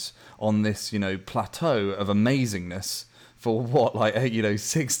continues on this, plateau of amazingness for what,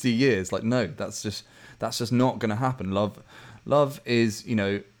 60 years. Like, no, that's just not going to happen. Love is,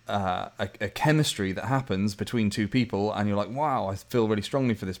 a chemistry that happens between two people, and you're like, wow, I feel really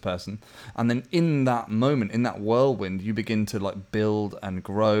strongly for this person. And then in that moment, in that whirlwind, you begin to like build and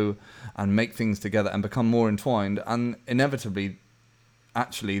grow and make things together and become more entwined. And inevitably,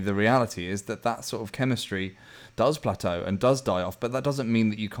 actually, the reality is that sort of chemistry does plateau and does die off. But that doesn't mean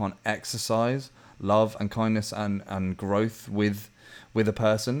that you can't exercise love and kindness and growth with a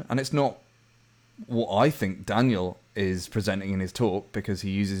person. And it's not what I think Daniel is presenting in his talk, because he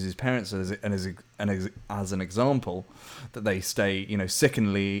uses his parents as an example, that they stay,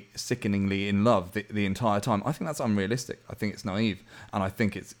 sickeningly in love the entire time. I think that's unrealistic. I think it's naive, and I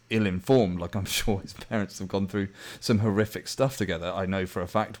think it's ill-informed. Like, I'm sure his parents have gone through some horrific stuff together. I know for a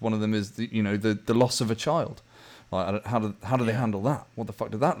fact one of them is the loss of a child. Like, how do they handle that? What the fuck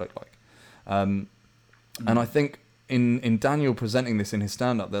did that look like? And I think in Daniel presenting this in his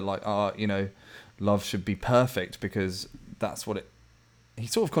stand-up, they're like, love should be perfect, because that's what he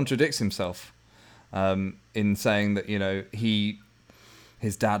sort of contradicts himself in saying that,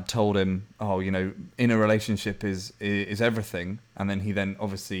 his dad told him, in a relationship is everything. And then he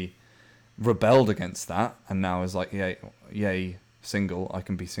obviously rebelled against that, and now is like, yay, single. I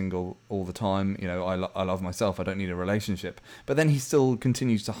can be single all the time. I love myself. I don't need a relationship. But then he still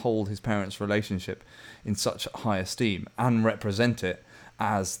continues to hold his parents' relationship in such high esteem and represent it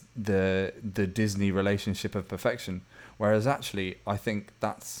as the Disney relationship of perfection, whereas actually I think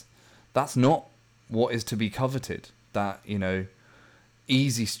that's not what is to be coveted. That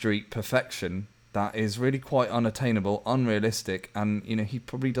easy street perfection that is really quite unattainable, unrealistic, and he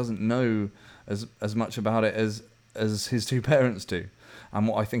probably doesn't know as much about it as his two parents do. And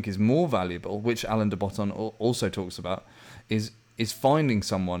what I think is more valuable, which Alain de Botton also talks about, is finding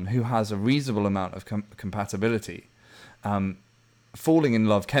someone who has a reasonable amount of compatibility. Falling in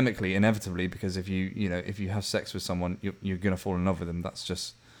love chemically, inevitably, because if you have sex with someone, you're going to fall in love with them.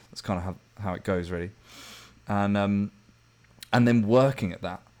 That's kind of how it goes, really. And then working at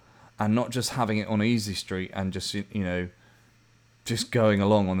that, and not just having it on easy street and just just going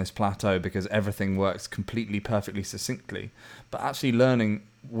along on this plateau because everything works completely, perfectly, succinctly, but actually learning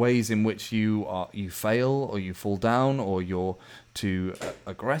ways in which you fail, or you fall down, or you're too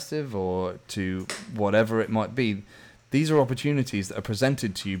aggressive, or to whatever it might be. These are opportunities that are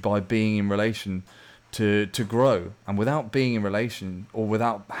presented to you by being in relation to grow. And without being in relation, or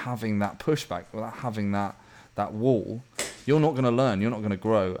without having that pushback, without having that wall, you're not going to learn, you're not going to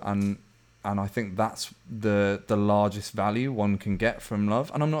grow. And I think that's the largest value one can get from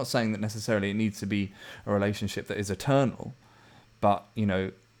love. And I'm not saying that necessarily it needs to be a relationship that is eternal, but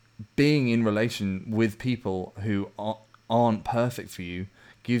being in relation with people who aren't perfect for you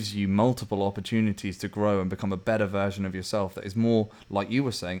gives you multiple opportunities to grow and become a better version of yourself that is more, like you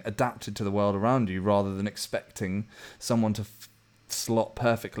were saying, adapted to the world around you, rather than expecting someone to slot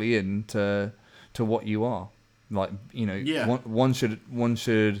perfectly into what you are. Like, one should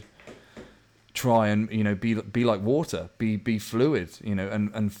try and be like water, be fluid,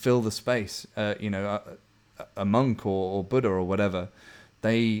 and fill the space. A monk or Buddha or whatever,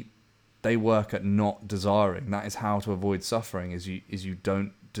 they work at not desiring. That is how to avoid suffering. Is you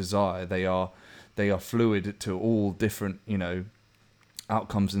don't desire. They are fluid to all different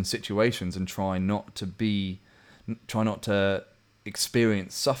outcomes and situations, and try not to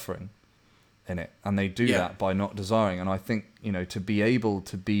experience suffering in it. And they do that by not desiring. And I think to be able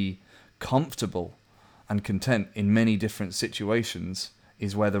to be comfortable and content in many different situations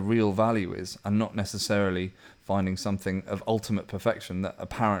is where the real value is, and not necessarily finding something of ultimate perfection that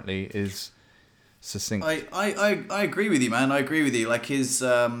apparently is succinct. I agree with you, man. I agree with you. Like his,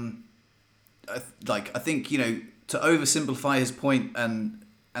 I think to oversimplify his point and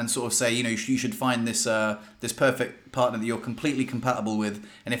and sort of say, you should find this perfect partner that you're completely compatible with,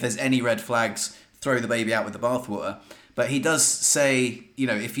 and if there's any red flags, throw the baby out with the bathwater. But he does say,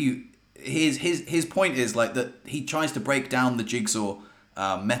 if you his point is like that he tries to break down the jigsaw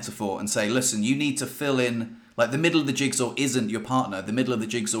metaphor and say, listen, you need to fill in, like, the middle of the jigsaw isn't your partner, the middle of the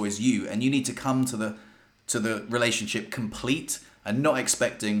jigsaw is you, and you need to come to the relationship complete and not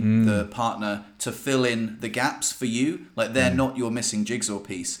expecting the partner to fill in the gaps for you, like they're not your missing jigsaw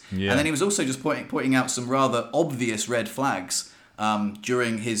piece. And then he was also just pointing out some rather obvious red flags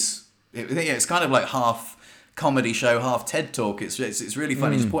during his. It's kind of like half comedy show, half TED talk. It's really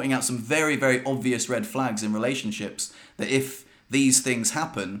funny. He's pointing out some very, very obvious red flags in relationships that if these things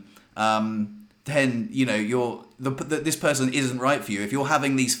happen, then this person isn't right for you. If you're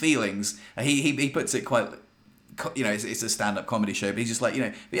having these feelings, he puts it quite. It's a stand-up comedy show, but he's just like,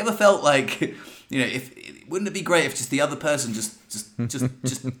 have you ever felt like, if wouldn't it be great if just the other person just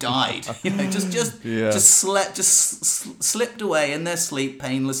died, just slipped away in their sleep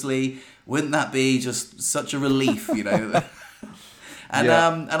painlessly? Wouldn't that be just such a relief, And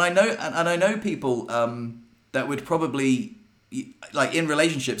I know people that would probably, like, in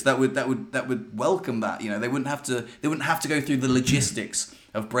relationships that would welcome that. They wouldn't have to go through the logistics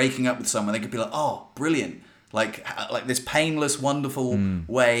of breaking up with someone. They could be like, oh, brilliant. Like this painless, wonderful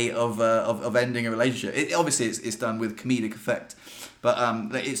way of ending a relationship. Obviously it's done with comedic effect, but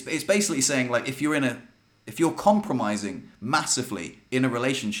it's basically saying, like, if you're compromising massively in a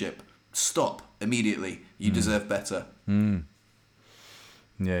relationship, stop immediately. You deserve better.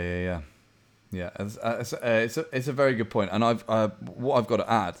 Yeah. It's a very good point, and what I've got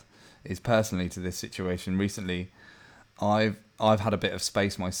to add is, personally, to this situation recently, I've had a bit of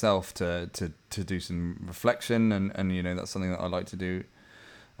space myself to do some reflection, and that's something that I like to do,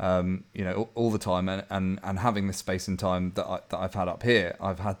 all the time, and having this space and time that I've had up here,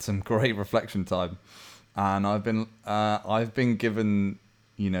 I've had some great reflection time, and I've been given,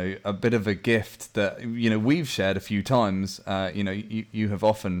 a bit of a gift that, we've shared a few times. You have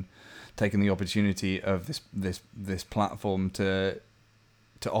often taken the opportunity of this platform to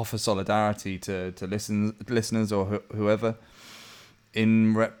offer solidarity to listeners or whoever,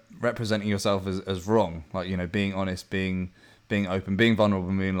 in representing yourself as wrong, like, being honest, being open, being vulnerable,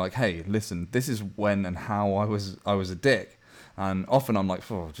 and being like, hey, listen, this is when and how I was a dick. And often I'm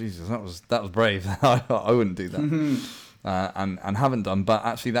like, oh Jesus, that was brave. I wouldn't do that. And haven't done, but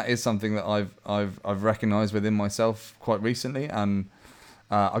actually that is something that I've recognized within myself quite recently, and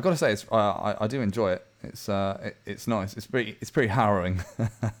I've got to say, I do enjoy it. It's nice. It's pretty harrowing.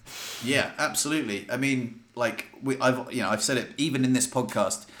 Yeah, absolutely. I mean, like, I've said it even in this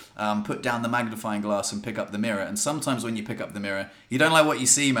podcast. Put down the magnifying glass and pick up the mirror. And sometimes when you pick up the mirror, you don't like what you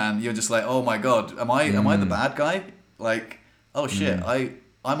see, man. You're just like, oh my god, am I the bad guy? Like, oh shit, I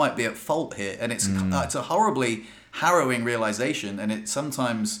might be at fault here. And it's a horribly harrowing realization, and it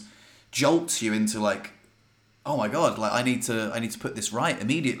sometimes jolts you into, like, oh my god, like, I need to put this right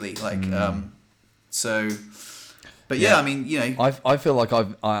immediately, like. But yeah, I mean, I feel like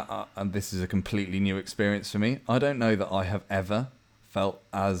and this is a completely new experience for me. I don't know that I have ever felt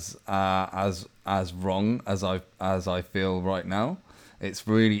as wrong as I feel right now. It's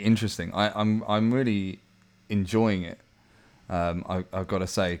really interesting. I'm really enjoying it. I've got to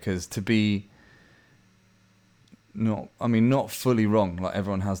say, because to be not fully wrong. Like,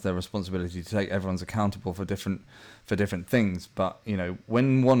 everyone has their responsibility to take. Everyone's accountable for different things. But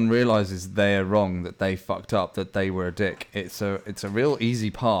when one realizes they're wrong, that they fucked up, that they were a dick, it's a real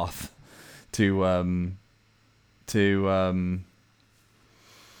easy path to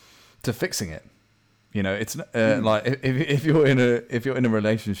fixing it. It's like if you're in a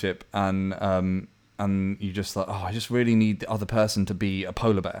relationship and you just like, oh, I just really need the other person to be a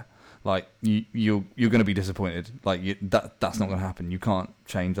polar bear. Like, you're going to be disappointed. Like, that's not going to happen. You can't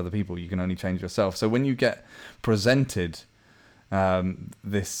change other people. You can only change yourself. So when you get presented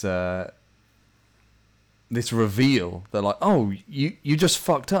this reveal, they're like, oh, you just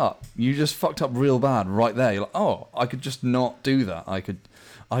fucked up. You just fucked up real bad right there. You're like, oh, I could just not do that. I could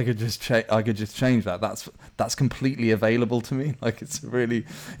just change that. That's completely available to me. Like, it's a really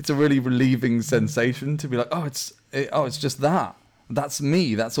relieving sensation to be like, oh, it's just that. That's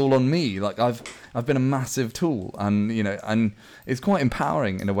me. That's all on me. Like, I've been a massive tool, and and it's quite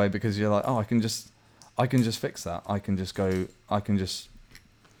empowering in a way, because you're like, oh, I can just fix that. I can just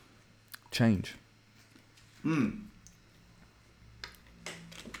change.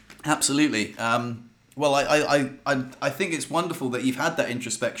 Absolutely. Well, I think it's wonderful that you've had that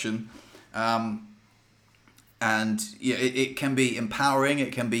introspection, and yeah, it can be empowering.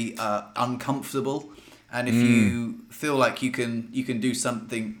 It can be uncomfortable. and if you feel like you can do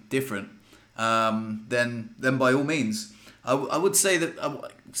something different, then by all means. I would say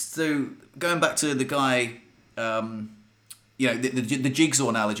that. So going back to the guy, the jigsaw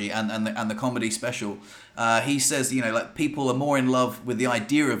analogy and the comedy special, he says, like people are more in love with the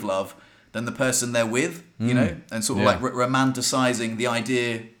idea of love than the person they're with, and sort of like romanticizing the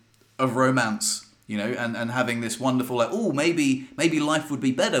idea of romance, and having this wonderful like, oh, maybe life would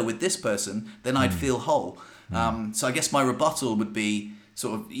be better with this person, then I'd feel whole. So I guess my rebuttal would be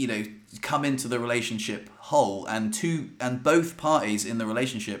sort of, come into the relationship whole, and both parties in the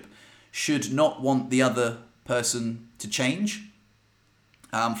relationship should not want the other person to change.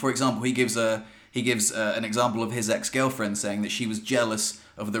 For example, he gives an example of his ex-girlfriend saying that she was jealous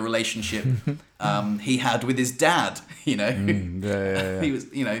of the relationship he had with his dad. He was,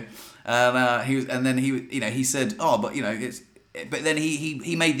 and then he said, oh, but but then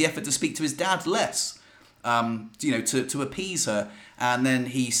he made the effort to speak to his dad less, to appease her. And then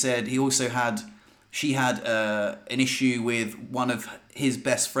he said she had an issue with one of his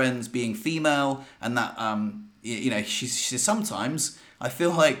best friends being female, and that she says, sometimes I feel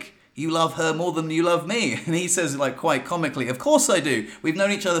like you love her more than you love me. And he says, like, quite comically, of course I do. We've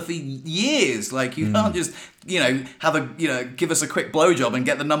known each other for years. Like, you can't just, give us a quick blowjob and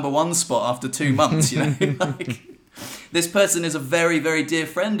get the number one spot after 2 months, Like, this person is a very, very dear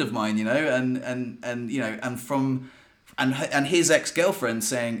friend of mine, and his ex-girlfriend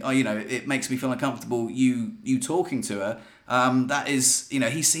saying, oh, it makes me feel uncomfortable, you talking to her. That is,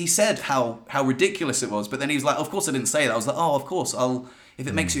 he said how ridiculous it was, but then he was like, of course I didn't say that. I was like, oh, of course, if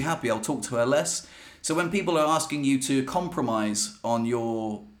it makes you happy, I'll talk to her less. So when people are asking you to compromise on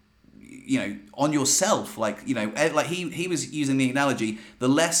your, on yourself, like he was using the analogy, the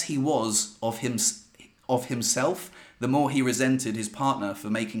less he was of himself, the more he resented his partner for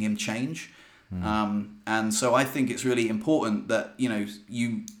making him change. And so I think it's really important that,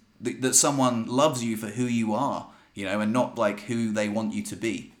 that someone loves you for who you are, and not like who they want you to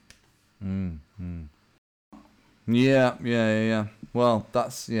be. Yeah. Well,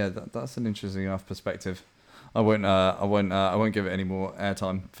 that's an interesting enough perspective. I won't give it any more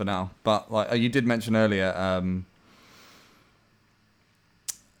airtime for now. But like you did mention earlier,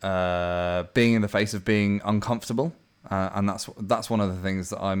 being in the face of being uncomfortable, and that's one of the things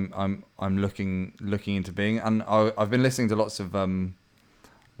that I'm looking into being. And I've been listening to lots of Alan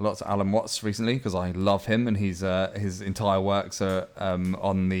Watts recently because I love him, and his entire works are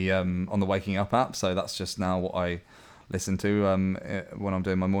on the Waking Up app. So that's just now what I listen to when I'm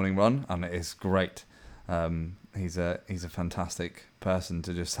doing my morning run, and it is great. He's a fantastic person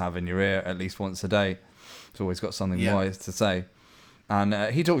to just have in your ear at least once a day. He's always got something wise to say, and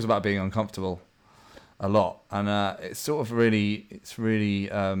he talks about being uncomfortable a lot, and it's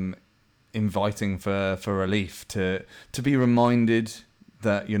really inviting for relief to be reminded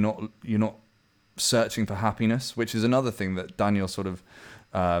that you're not searching for happiness, which is another thing that Daniel sort of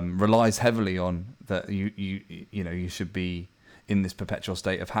relies heavily on, that you should be in this perpetual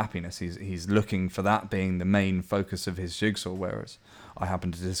state of happiness. He's looking for that being the main focus of his jigsaw, whereas I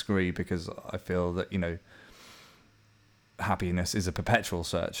happen to disagree, because I feel that happiness is a perpetual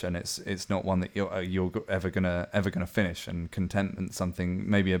search, and it's not one that you're ever gonna finish. And contentment, something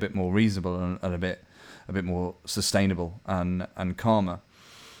maybe a bit more reasonable and a bit more sustainable and calmer.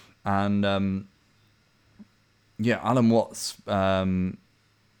 And Alan Watts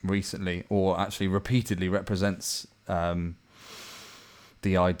recently, or actually repeatedly, represents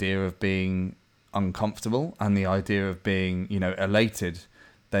the idea of being uncomfortable and the idea of being elated.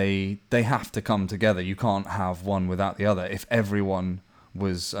 They have to come together. You can't have one without the other. If everyone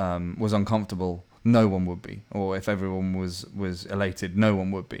was uncomfortable, no one would be. Or if everyone was elated, no one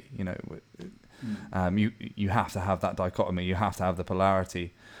would be. You have to have that dichotomy. You have to have the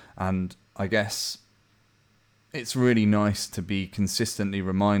polarity. And I guess it's really nice to be consistently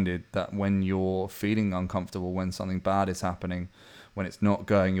reminded that when you're feeling uncomfortable, when something bad is happening, when it's not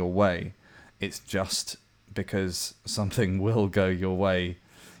going your way, it's just because something will go your way,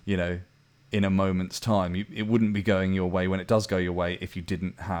 in a moment's time. It wouldn't be going your way when it does go your way if you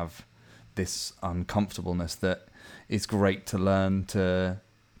didn't have this uncomfortableness that is great to learn to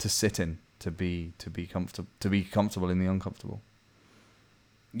sit in, to be comfortable in the uncomfortable.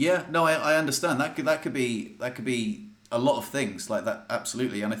 Yeah, no, I understand. That could be a lot of things like that,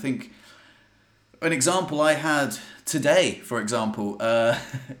 absolutely. And I think an example I had today, for example,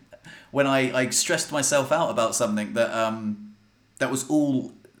 when I stressed myself out about something that was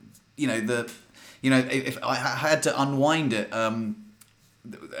all, if I had to unwind it,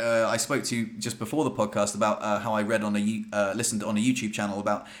 I spoke to you just before the podcast about how I read on listened on a YouTube channel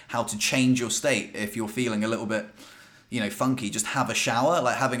about how to change your state if you're feeling a little bit, funky. Just have a shower.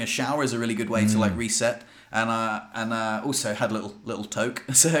 Like having a shower is a really good way to like reset. And also had a little toke.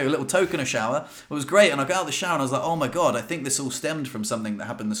 So a little toke and a shower. It was great. And I got out of the shower and I was like, oh my God, I think this all stemmed from something that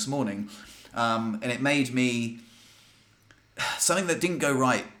happened this morning. And it made me... something that didn't go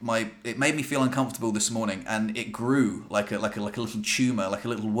right. It made me feel uncomfortable this morning, and it grew like a little tumor, like a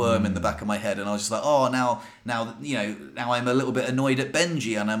little worm in the back of my head. And I was just like, oh, now I'm a little bit annoyed at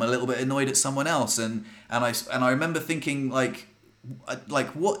Benji, and I'm a little bit annoyed at someone else, and I remember thinking like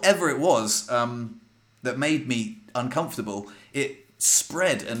whatever it was that made me uncomfortable, it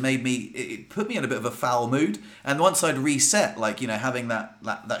spread and it put me in a bit of a foul mood. And once I'd reset, having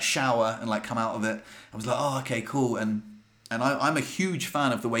that shower and come out of it, I was like, oh, okay, cool. And I'm a huge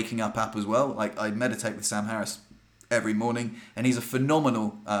fan of the Waking Up app as well. Like, I meditate with Sam Harris every morning, and he's a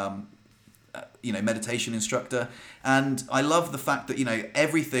phenomenal, meditation instructor. And I love the fact that,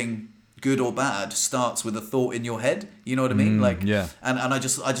 everything good or bad starts with a thought in your head. You know what I mean? Yeah. And I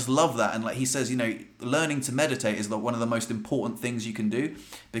just love that. And he says, learning to meditate is one of the most important things you can do,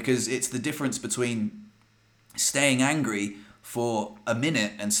 because it's the difference between staying angry for a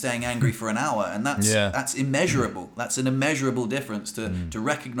minute and staying angry for an hour, and that's immeasurable. That's an immeasurable difference to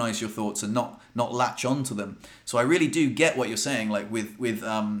recognize your thoughts and not latch onto them. So I really do get what you're saying, like with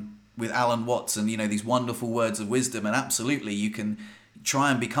Alan Watts and these wonderful words of wisdom, and absolutely you can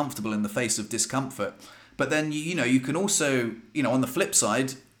try and be comfortable in the face of discomfort. But then you can also on the flip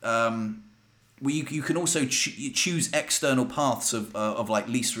side, you can also choose external paths of like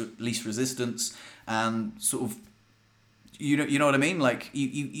least resistance, and sort of you know what I mean? Like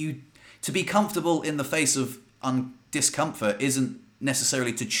you to be comfortable in the face of discomfort isn't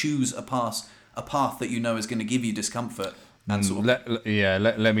necessarily to choose a path that is going to give you discomfort. And sort of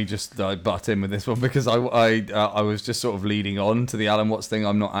let me just butt in with this one, because I was just sort of leading on to the Alan Watts thing.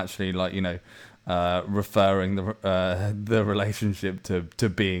 I'm not actually referring the relationship to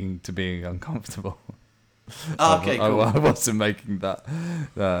being uncomfortable. Okay, cool. I wasn't making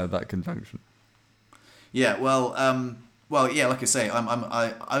that conjunction. Yeah, well, yeah, like I say,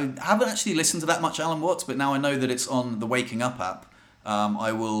 I haven't actually listened to that much Alan Watts, but now I know that it's on the Waking Up app.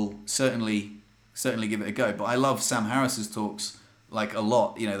 I will certainly give it a go. But I love Sam Harris's talks a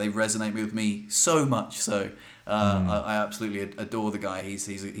lot. They resonate with me so much. So I absolutely adore the guy.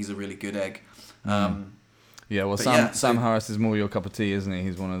 He's a really good egg. Yeah, well, Sam Harris is more your cup of tea, isn't he?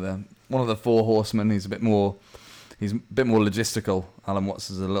 He's one of the four horsemen. He's a bit more logistical. Alan Watts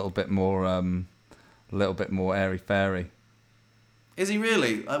is a little bit more airy fairy. Is he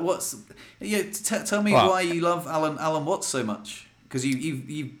really? Tell me why you love Alan Watts so much, because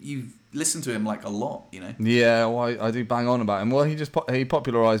you've listened to him a lot, Yeah, well, I do bang on about him. Well, he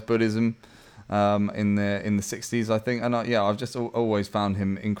popularized Buddhism in the 60s, I think, and I've just always found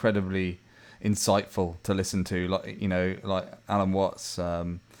him incredibly insightful to listen to. Like Alan Watts,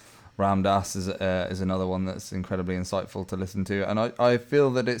 Ram Dass is another one that's incredibly insightful to listen to, and I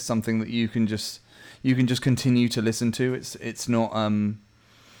feel that it's something that you can just continue to listen to. It's not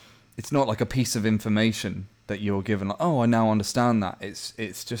like a piece of information that you're given, like, oh, I now understand that.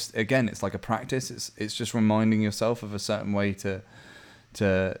 It's just, again, it's like a practice. It's just reminding yourself of a certain way to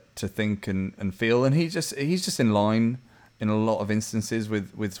think and feel. And he's just in line in a lot of instances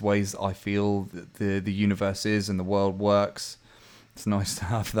with ways that I feel that the universe is and the world works. It's nice to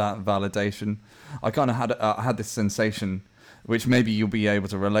have that validation. I kind of had this sensation, which maybe you'll be able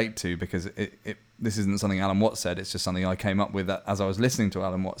to relate to, because this isn't something Alan Watts said, it's just something I came up with as I was listening to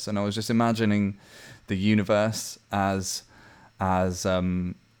Alan Watts, and I was just imagining the universe as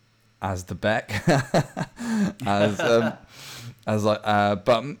the Beck,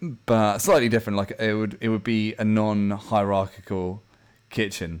 but slightly different. Like it would be a non-hierarchical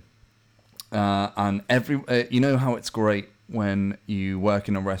kitchen, and you know how it's great when you work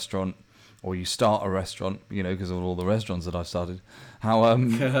in a restaurant, or you start a restaurant, because of all the restaurants that I've started, how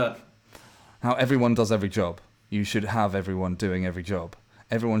everyone does every job. You should have everyone doing every job.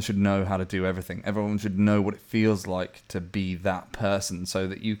 Everyone should know how to do everything. Everyone should know what it feels like to be that person, so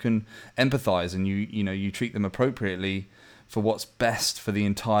that you can empathize and you treat them appropriately for what's best for the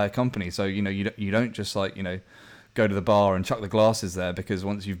entire company. So you don't just go to the bar and chuck the glasses there, because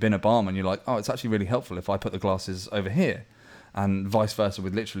once you've been a barman, you're like, oh, it's actually really helpful if I put the glasses over here. And vice versa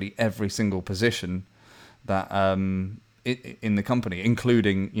with literally every single position that in the company,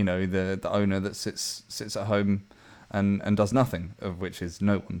 including the owner that sits at home and does nothing, of which is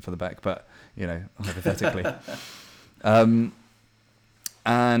no one for the Beck, but hypothetically.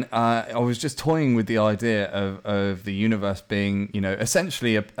 And I was just toying with the idea of the universe being,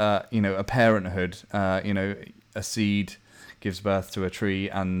 essentially a parenthood. A seed gives birth to a tree,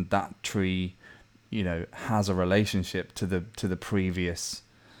 and that tree, has a relationship to the previous,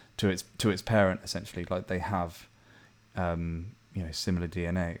 to its parent, essentially. Like they have, similar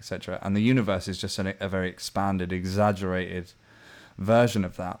DNA, etc. And the universe is just a very expanded, exaggerated version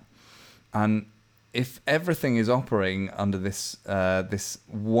of that. And if everything is operating under this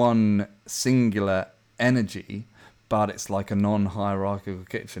one singular energy, but it's like a non-hierarchical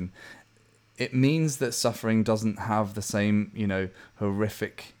kitchen, it means that suffering doesn't have the same,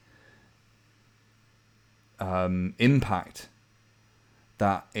 horrific impact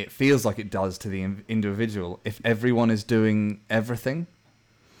that it feels like it does to the individual if everyone is doing everything.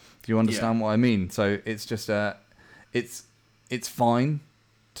 Do you understand what I mean? So it's just it's fine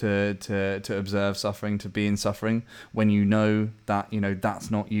to observe suffering, to be in suffering when you know that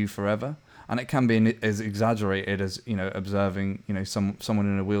that's not you forever, and it can be as exaggerated as observing someone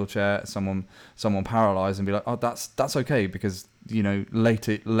in a wheelchair, someone paralyzed, and be like, oh, that's okay, because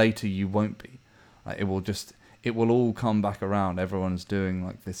later you won't be. Like, it will all come back around. Everyone's doing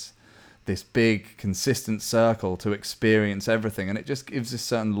like this big consistent circle to experience everything, and it just gives this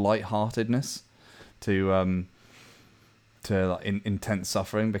certain lightheartedness to like intense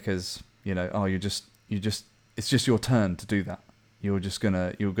suffering, because you're just it's just your turn to do that. You're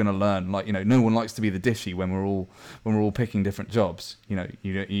gonna learn. Like no one likes to be the dishy when we're all picking different jobs. You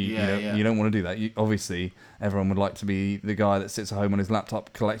don't want to do that. Obviously everyone would like to be the guy that sits at home on his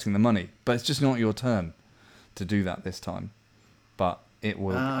laptop collecting the money, but it's just not your turn to do that this time. But it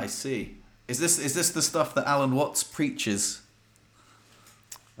will. I see. Is this the stuff that Alan Watts preaches?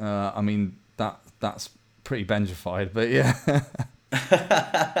 I mean that's pretty benjified, but yeah.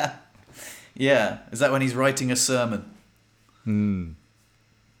 Yeah, is that when he's writing a sermon? I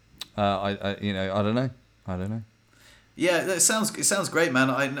don't know. Yeah, it sounds great, man.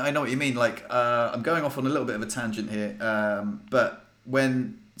 I know what you mean. Like, I'm going off on a little bit of a tangent here, but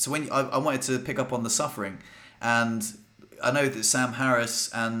when I wanted to pick up on the suffering, and I know that Sam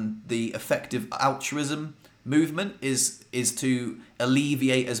Harris and the effective altruism movement is to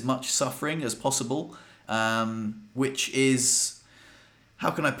alleviate as much suffering as possible, which is, how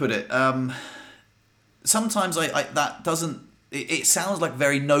can I put it? Sometimes I that doesn't. It sounds like a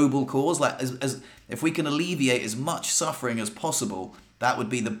very noble cause. Like as if we can alleviate as much suffering as possible, that would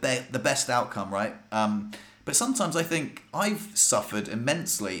be the best outcome, right? But sometimes I think I've suffered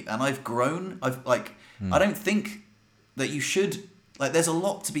immensely and I've grown. I don't think that you should. Like, there's a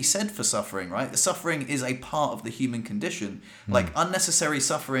lot to be said for suffering, right? The suffering is a part of the human condition. Like, unnecessary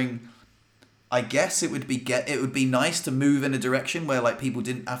suffering, I guess it would be nice to move in a direction where like people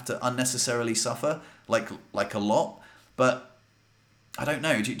didn't have to unnecessarily suffer like a lot. But I don't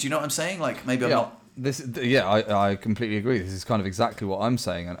know. Do you know what I'm saying? Like, maybe I'm not. I completely agree. This is kind of exactly what I'm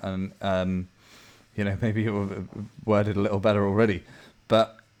saying, and maybe it was worded a little better already.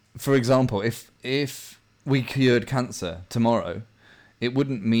 But for example, if we cured cancer tomorrow, it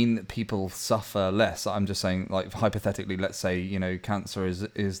wouldn't mean that people suffer less. I'm just saying, like, hypothetically, let's say cancer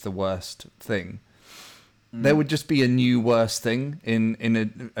is the worst thing. There would just be a new worse thing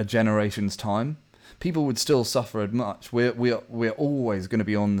in a generation's time. People would still suffer as much. We're always going to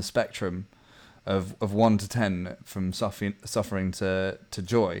be on the spectrum of 1 to 10 from suffering to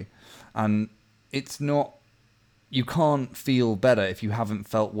joy, and it's not. You can't feel better if you haven't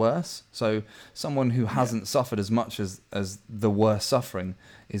felt worse. So someone who hasn't suffered as much as the worst suffering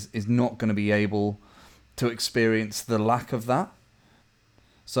is not going to be able to experience the lack of that.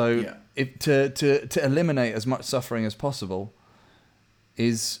 So to eliminate as much suffering as possible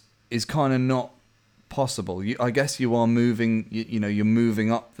is kind of not possible. I guess you are moving. You're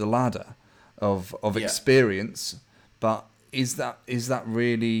moving up the ladder of experience, but is that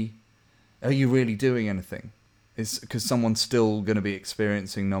really? Are you really doing anything? It's because someone's still going to be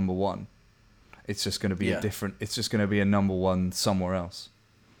experiencing number one. It's just going to be it's just going to be a number one somewhere else.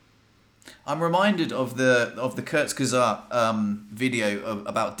 I'm reminded of the Kurzgesagt video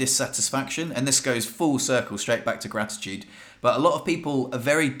about dissatisfaction, and this goes full circle straight back to gratitude. But a lot of people are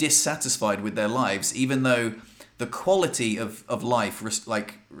very dissatisfied with their lives, even though the quality of life,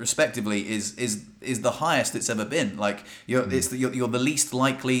 respectively, is the highest it's ever been. Like you're the least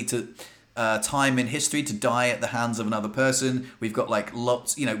likely to time in history to die at the hands of another person. We've got like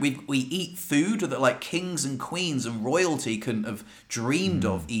lots. We eat food that like kings and queens and royalty couldn't have dreamed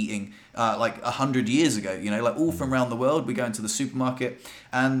of eating like 100 years ago. Like all from around the world. We go into the supermarket,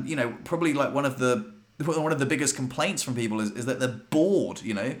 and probably like one of the biggest complaints from people is that they're bored.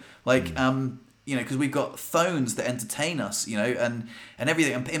 because we've got phones that entertain us, and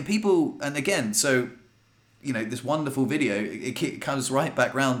everything, and people, and again, so, this wonderful video, it comes right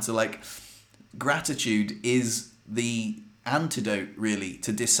back round to like, gratitude is the antidote really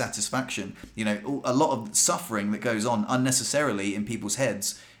to dissatisfaction. A lot of suffering that goes on unnecessarily in people's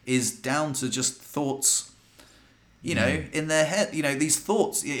heads is down to just thoughts, in their head. These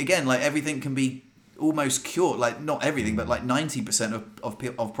thoughts, again, like everything can be almost cured, like not everything, but like 90%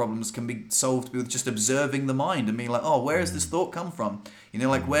 of problems can be solved with just observing the mind and being like, oh, where has this thought come from?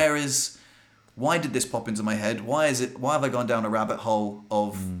 Like, why did this pop into my head? Why have I gone down a rabbit hole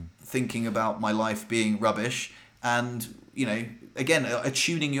of thinking about my life being rubbish? And again,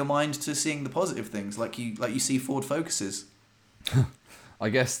 attuning your mind to seeing the positive things, like you see Ford Focuses. I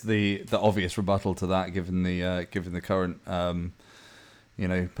guess the obvious rebuttal to that, given the current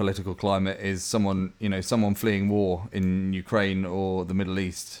political climate, is someone fleeing war in Ukraine or the Middle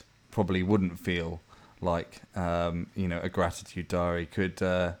East probably wouldn't feel like a gratitude diary could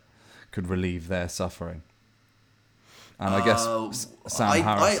relieve their suffering. And I guess Sam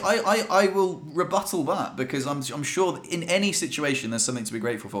Harris. I will rebuttal that, because I'm sure that in any situation there's something to be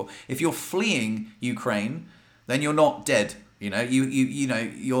grateful for. If you're fleeing Ukraine, then you're not dead.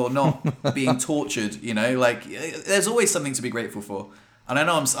 You're not being tortured. Like, there's always something to be grateful for. And I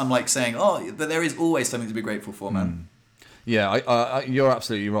know I'm like saying, oh, but there is always something to be grateful for, man. Yeah, I you're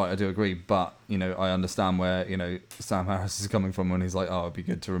absolutely right. I do agree, but I understand where Sam Harris is coming from when he's like, oh, it'd be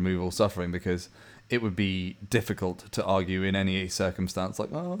good to remove all suffering, because it would be difficult to argue in any circumstance. Like,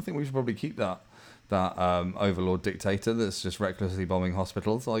 oh, I think we should probably keep that overlord dictator that's just recklessly bombing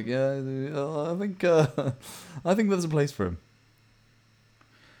hospitals. Like, yeah, I think there's a place for him.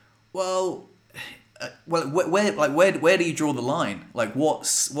 Well, where do you draw the line? Like,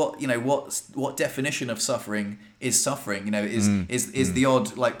 what definition of suffering is suffering? Is the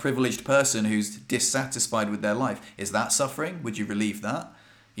odd like privileged person who's dissatisfied with their life, is that suffering? Would you relieve that?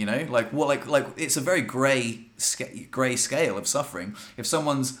 Like it's a very grey scale of suffering.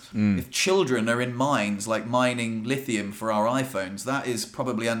 If children are in mines, like mining lithium for our iPhones, that is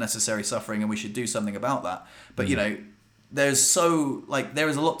probably unnecessary suffering, and we should do something about that. But there is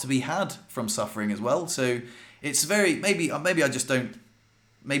a lot to be had from suffering as well. So it's very, maybe I just don't.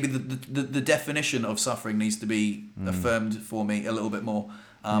 Maybe the definition of suffering needs to be affirmed for me a little bit more.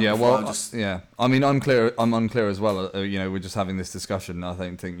 Yeah. I mean, I'm unclear as well. We're just having this discussion. I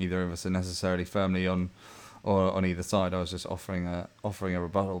don't think either of us are necessarily firmly on either side. I was just offering a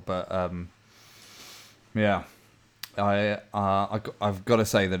rebuttal, but yeah. I've got to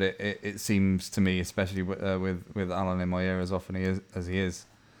say that it seems to me, especially with Alan in my ear as often as he is,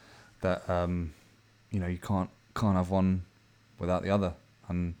 that you can't have one without the other,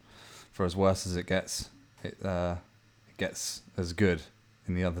 and for as worse as it gets, it gets as good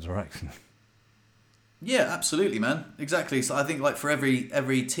in the other direction. Yeah, absolutely, man. Exactly. So I think like for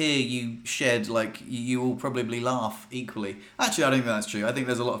every tear you shed, like you will probably laugh equally. Actually, I don't think that's true. I think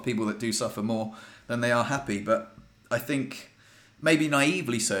there's a lot of people that do suffer more than they are happy, but I think maybe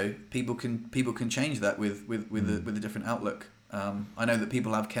naively so, people can change that with a different outlook. I know that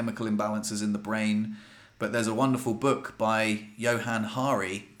people have chemical imbalances in the brain, but there's a wonderful book by Johann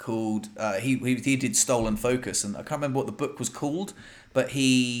Hari called he did Stolen Focus, and I can't remember what the book was called, but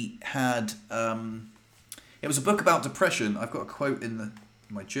he had it was a book about depression. I've got a quote in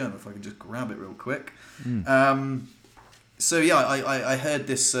my journal if I can just grab it real quick. So yeah, I heard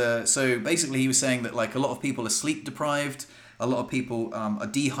this. So basically, he was saying that like a lot of people are sleep deprived, a lot of people are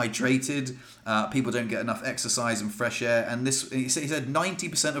dehydrated, people don't get enough exercise and fresh air, and he said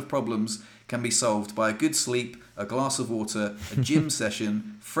 90% of problems can be solved by a good sleep, a glass of water, a gym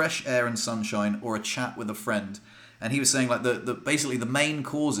session, fresh air and sunshine, or a chat with a friend. And he was saying like basically the main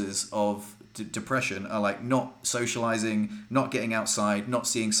causes of depression are like not socializing, not getting outside, not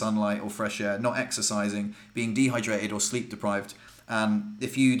seeing sunlight or fresh air, not exercising, being dehydrated or sleep deprived. And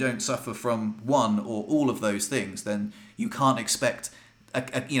if you don't suffer from one or all of those things, then you can't expect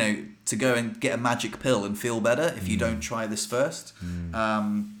to go and get a magic pill and feel better if you don't try this first.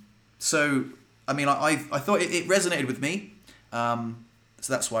 So I mean, I thought it resonated with me, so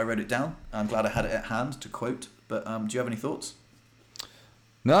that's why I wrote it down. I'm glad I had it at hand to quote. But do you have any thoughts?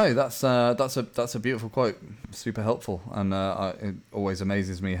 No, that's a beautiful quote, super helpful, and it always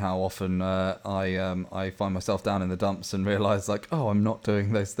amazes me how often I find myself down in the dumps and realise like, oh, I'm not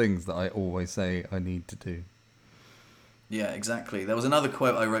doing those things that I always say I need to do. Yeah, exactly. There was another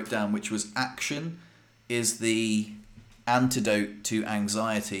quote I wrote down, which was action is the antidote to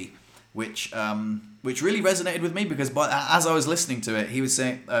anxiety, which really resonated with me because as I was listening to it, he was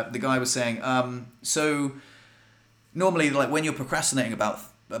saying the guy was saying so. Normally, like when you're procrastinating about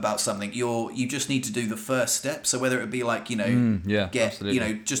about something, you just need to do the first step. So whether it be like, you know,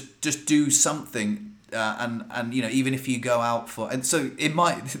 absolutely. just do something, and you know, even if you go out for, and so it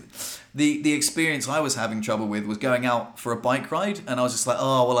might, the experience I was having trouble with was going out for a bike ride, and I was just like,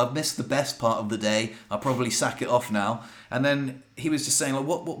 oh well, I've missed the best part of the day. I'll probably sack it off now. And then he was just saying like,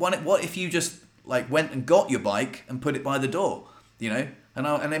 what if you just like went and got your bike and put it by the door, you know?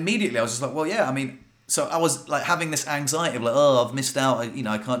 And immediately I was just like, well, yeah, I mean. So I was like having this anxiety of like, oh, I've missed out,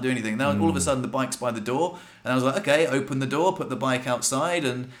 I can't do anything. Now all of a sudden the bike's by the door, and I was like, okay, open the door, put the bike outside,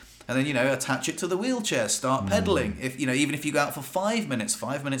 and then, you know, attach it to the wheelchair, start pedaling. If, you know, even if you go out for 5 minutes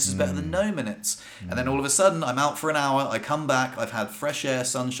is better than no minutes. And then all of a sudden I'm out for an hour, I come back, I've had fresh air,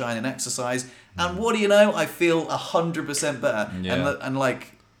 sunshine, and exercise, and what do you know? I feel 100% better. Yeah. And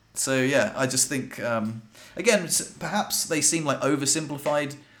like, so yeah, I just think again, perhaps they seem like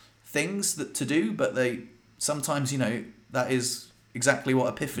oversimplified things that to do, but they sometimes, you know, that is exactly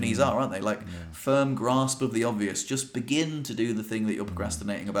what epiphanies are, aren't they? Like firm grasp of the obvious. Just begin to do the thing that you're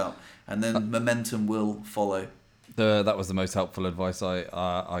procrastinating about, and then momentum will follow. That was the most helpful advice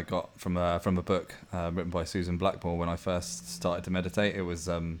I got from a book written by Susan Blackmore when I first started to meditate. It was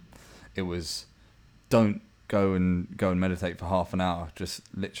don't go and meditate for half an hour. Just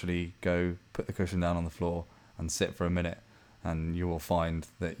literally go put the cushion down on the floor and sit for a minute. And you will find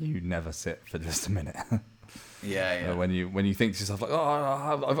that you never sit for just a minute. Yeah. When you think to yourself like, oh,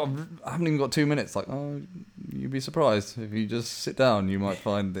 I haven't even got 2 minutes. Like, oh, you'd be surprised if you just sit down. You might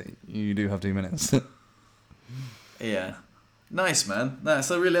find that you do have 2 minutes. Yeah, nice, man. That's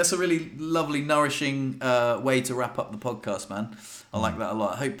a really lovely, nourishing way to wrap up the podcast, man. I like that a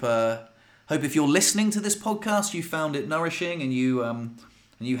lot. Hope if you're listening to this podcast, you found it nourishing, and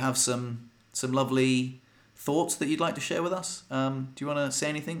you have some lovely thoughts that you'd like to share with us. Do you want to say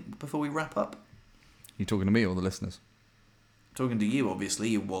anything before we wrap up? You talking to me or the listeners? Talking to you, obviously,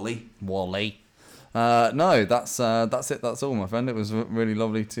 you Wally. No, that's it. That's all, my friend. It was really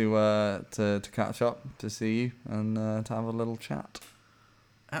lovely to catch up, to see you, and to have a little chat.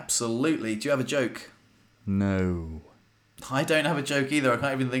 Absolutely. Do you have a joke? No. I don't have a joke either. I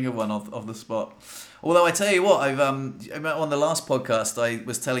can't even think of one off the spot. Although I tell you what, I've on the last podcast I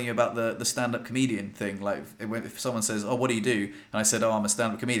was telling you about the stand-up comedian thing. Like if someone says, "Oh, what do you do?" and I said, "Oh, I'm a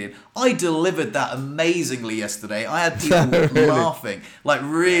stand-up comedian," I delivered that amazingly yesterday. I had people Really? laughing, like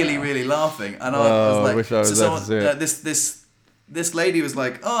really laughing, and I was like, I wish I was there to see it. This lady was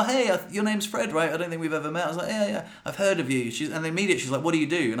like, "Oh, hey, your name's Fred, right? I don't think we've ever met." I was like, "Yeah, I've heard of you." And then immediately she's like, "What do you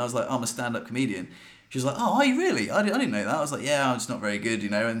do?" And I was like, "I'm a stand-up comedian." She's like, "Oh, are you really? I didn't know that." I was like, "Yeah, I'm just not very good, you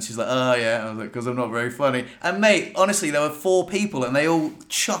know." And she's like, "Oh, yeah." I was like, "Because I'm not very funny." And mate, honestly, there were 4 people, and they all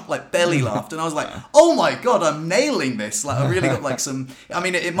belly laughed, and I was like, "Oh my god, I'm nailing this!" Like, I really got like some. I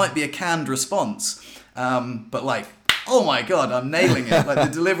mean, it might be a canned response, but like, oh my god, I'm nailing it. Like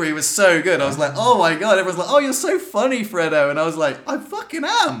the delivery was so good. I was like, "Oh my god!" Everyone's like, "Oh, you're so funny, Fredo," and I was like, "I fucking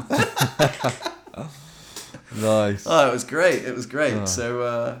am." Nice. Oh, it was great. Oh.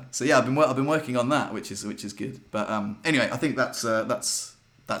 So yeah, I've been working on that, which is good. But anyway, I think that's it.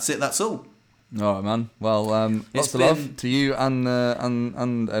 That's all. All right, man. Well, lots of love to you and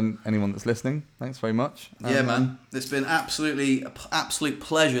anyone that's listening. Thanks very much. Yeah, man. It's been absolute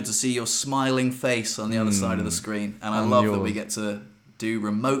pleasure to see your smiling face on the other side of the screen, and I love that we get to do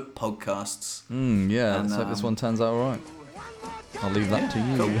remote podcasts. Yeah, let's hope this one turns out all right. I'll leave that to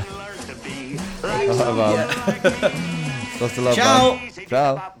you. Cool. Lots of love, Ciao. Man.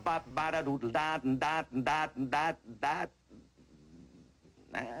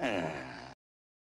 Ciao.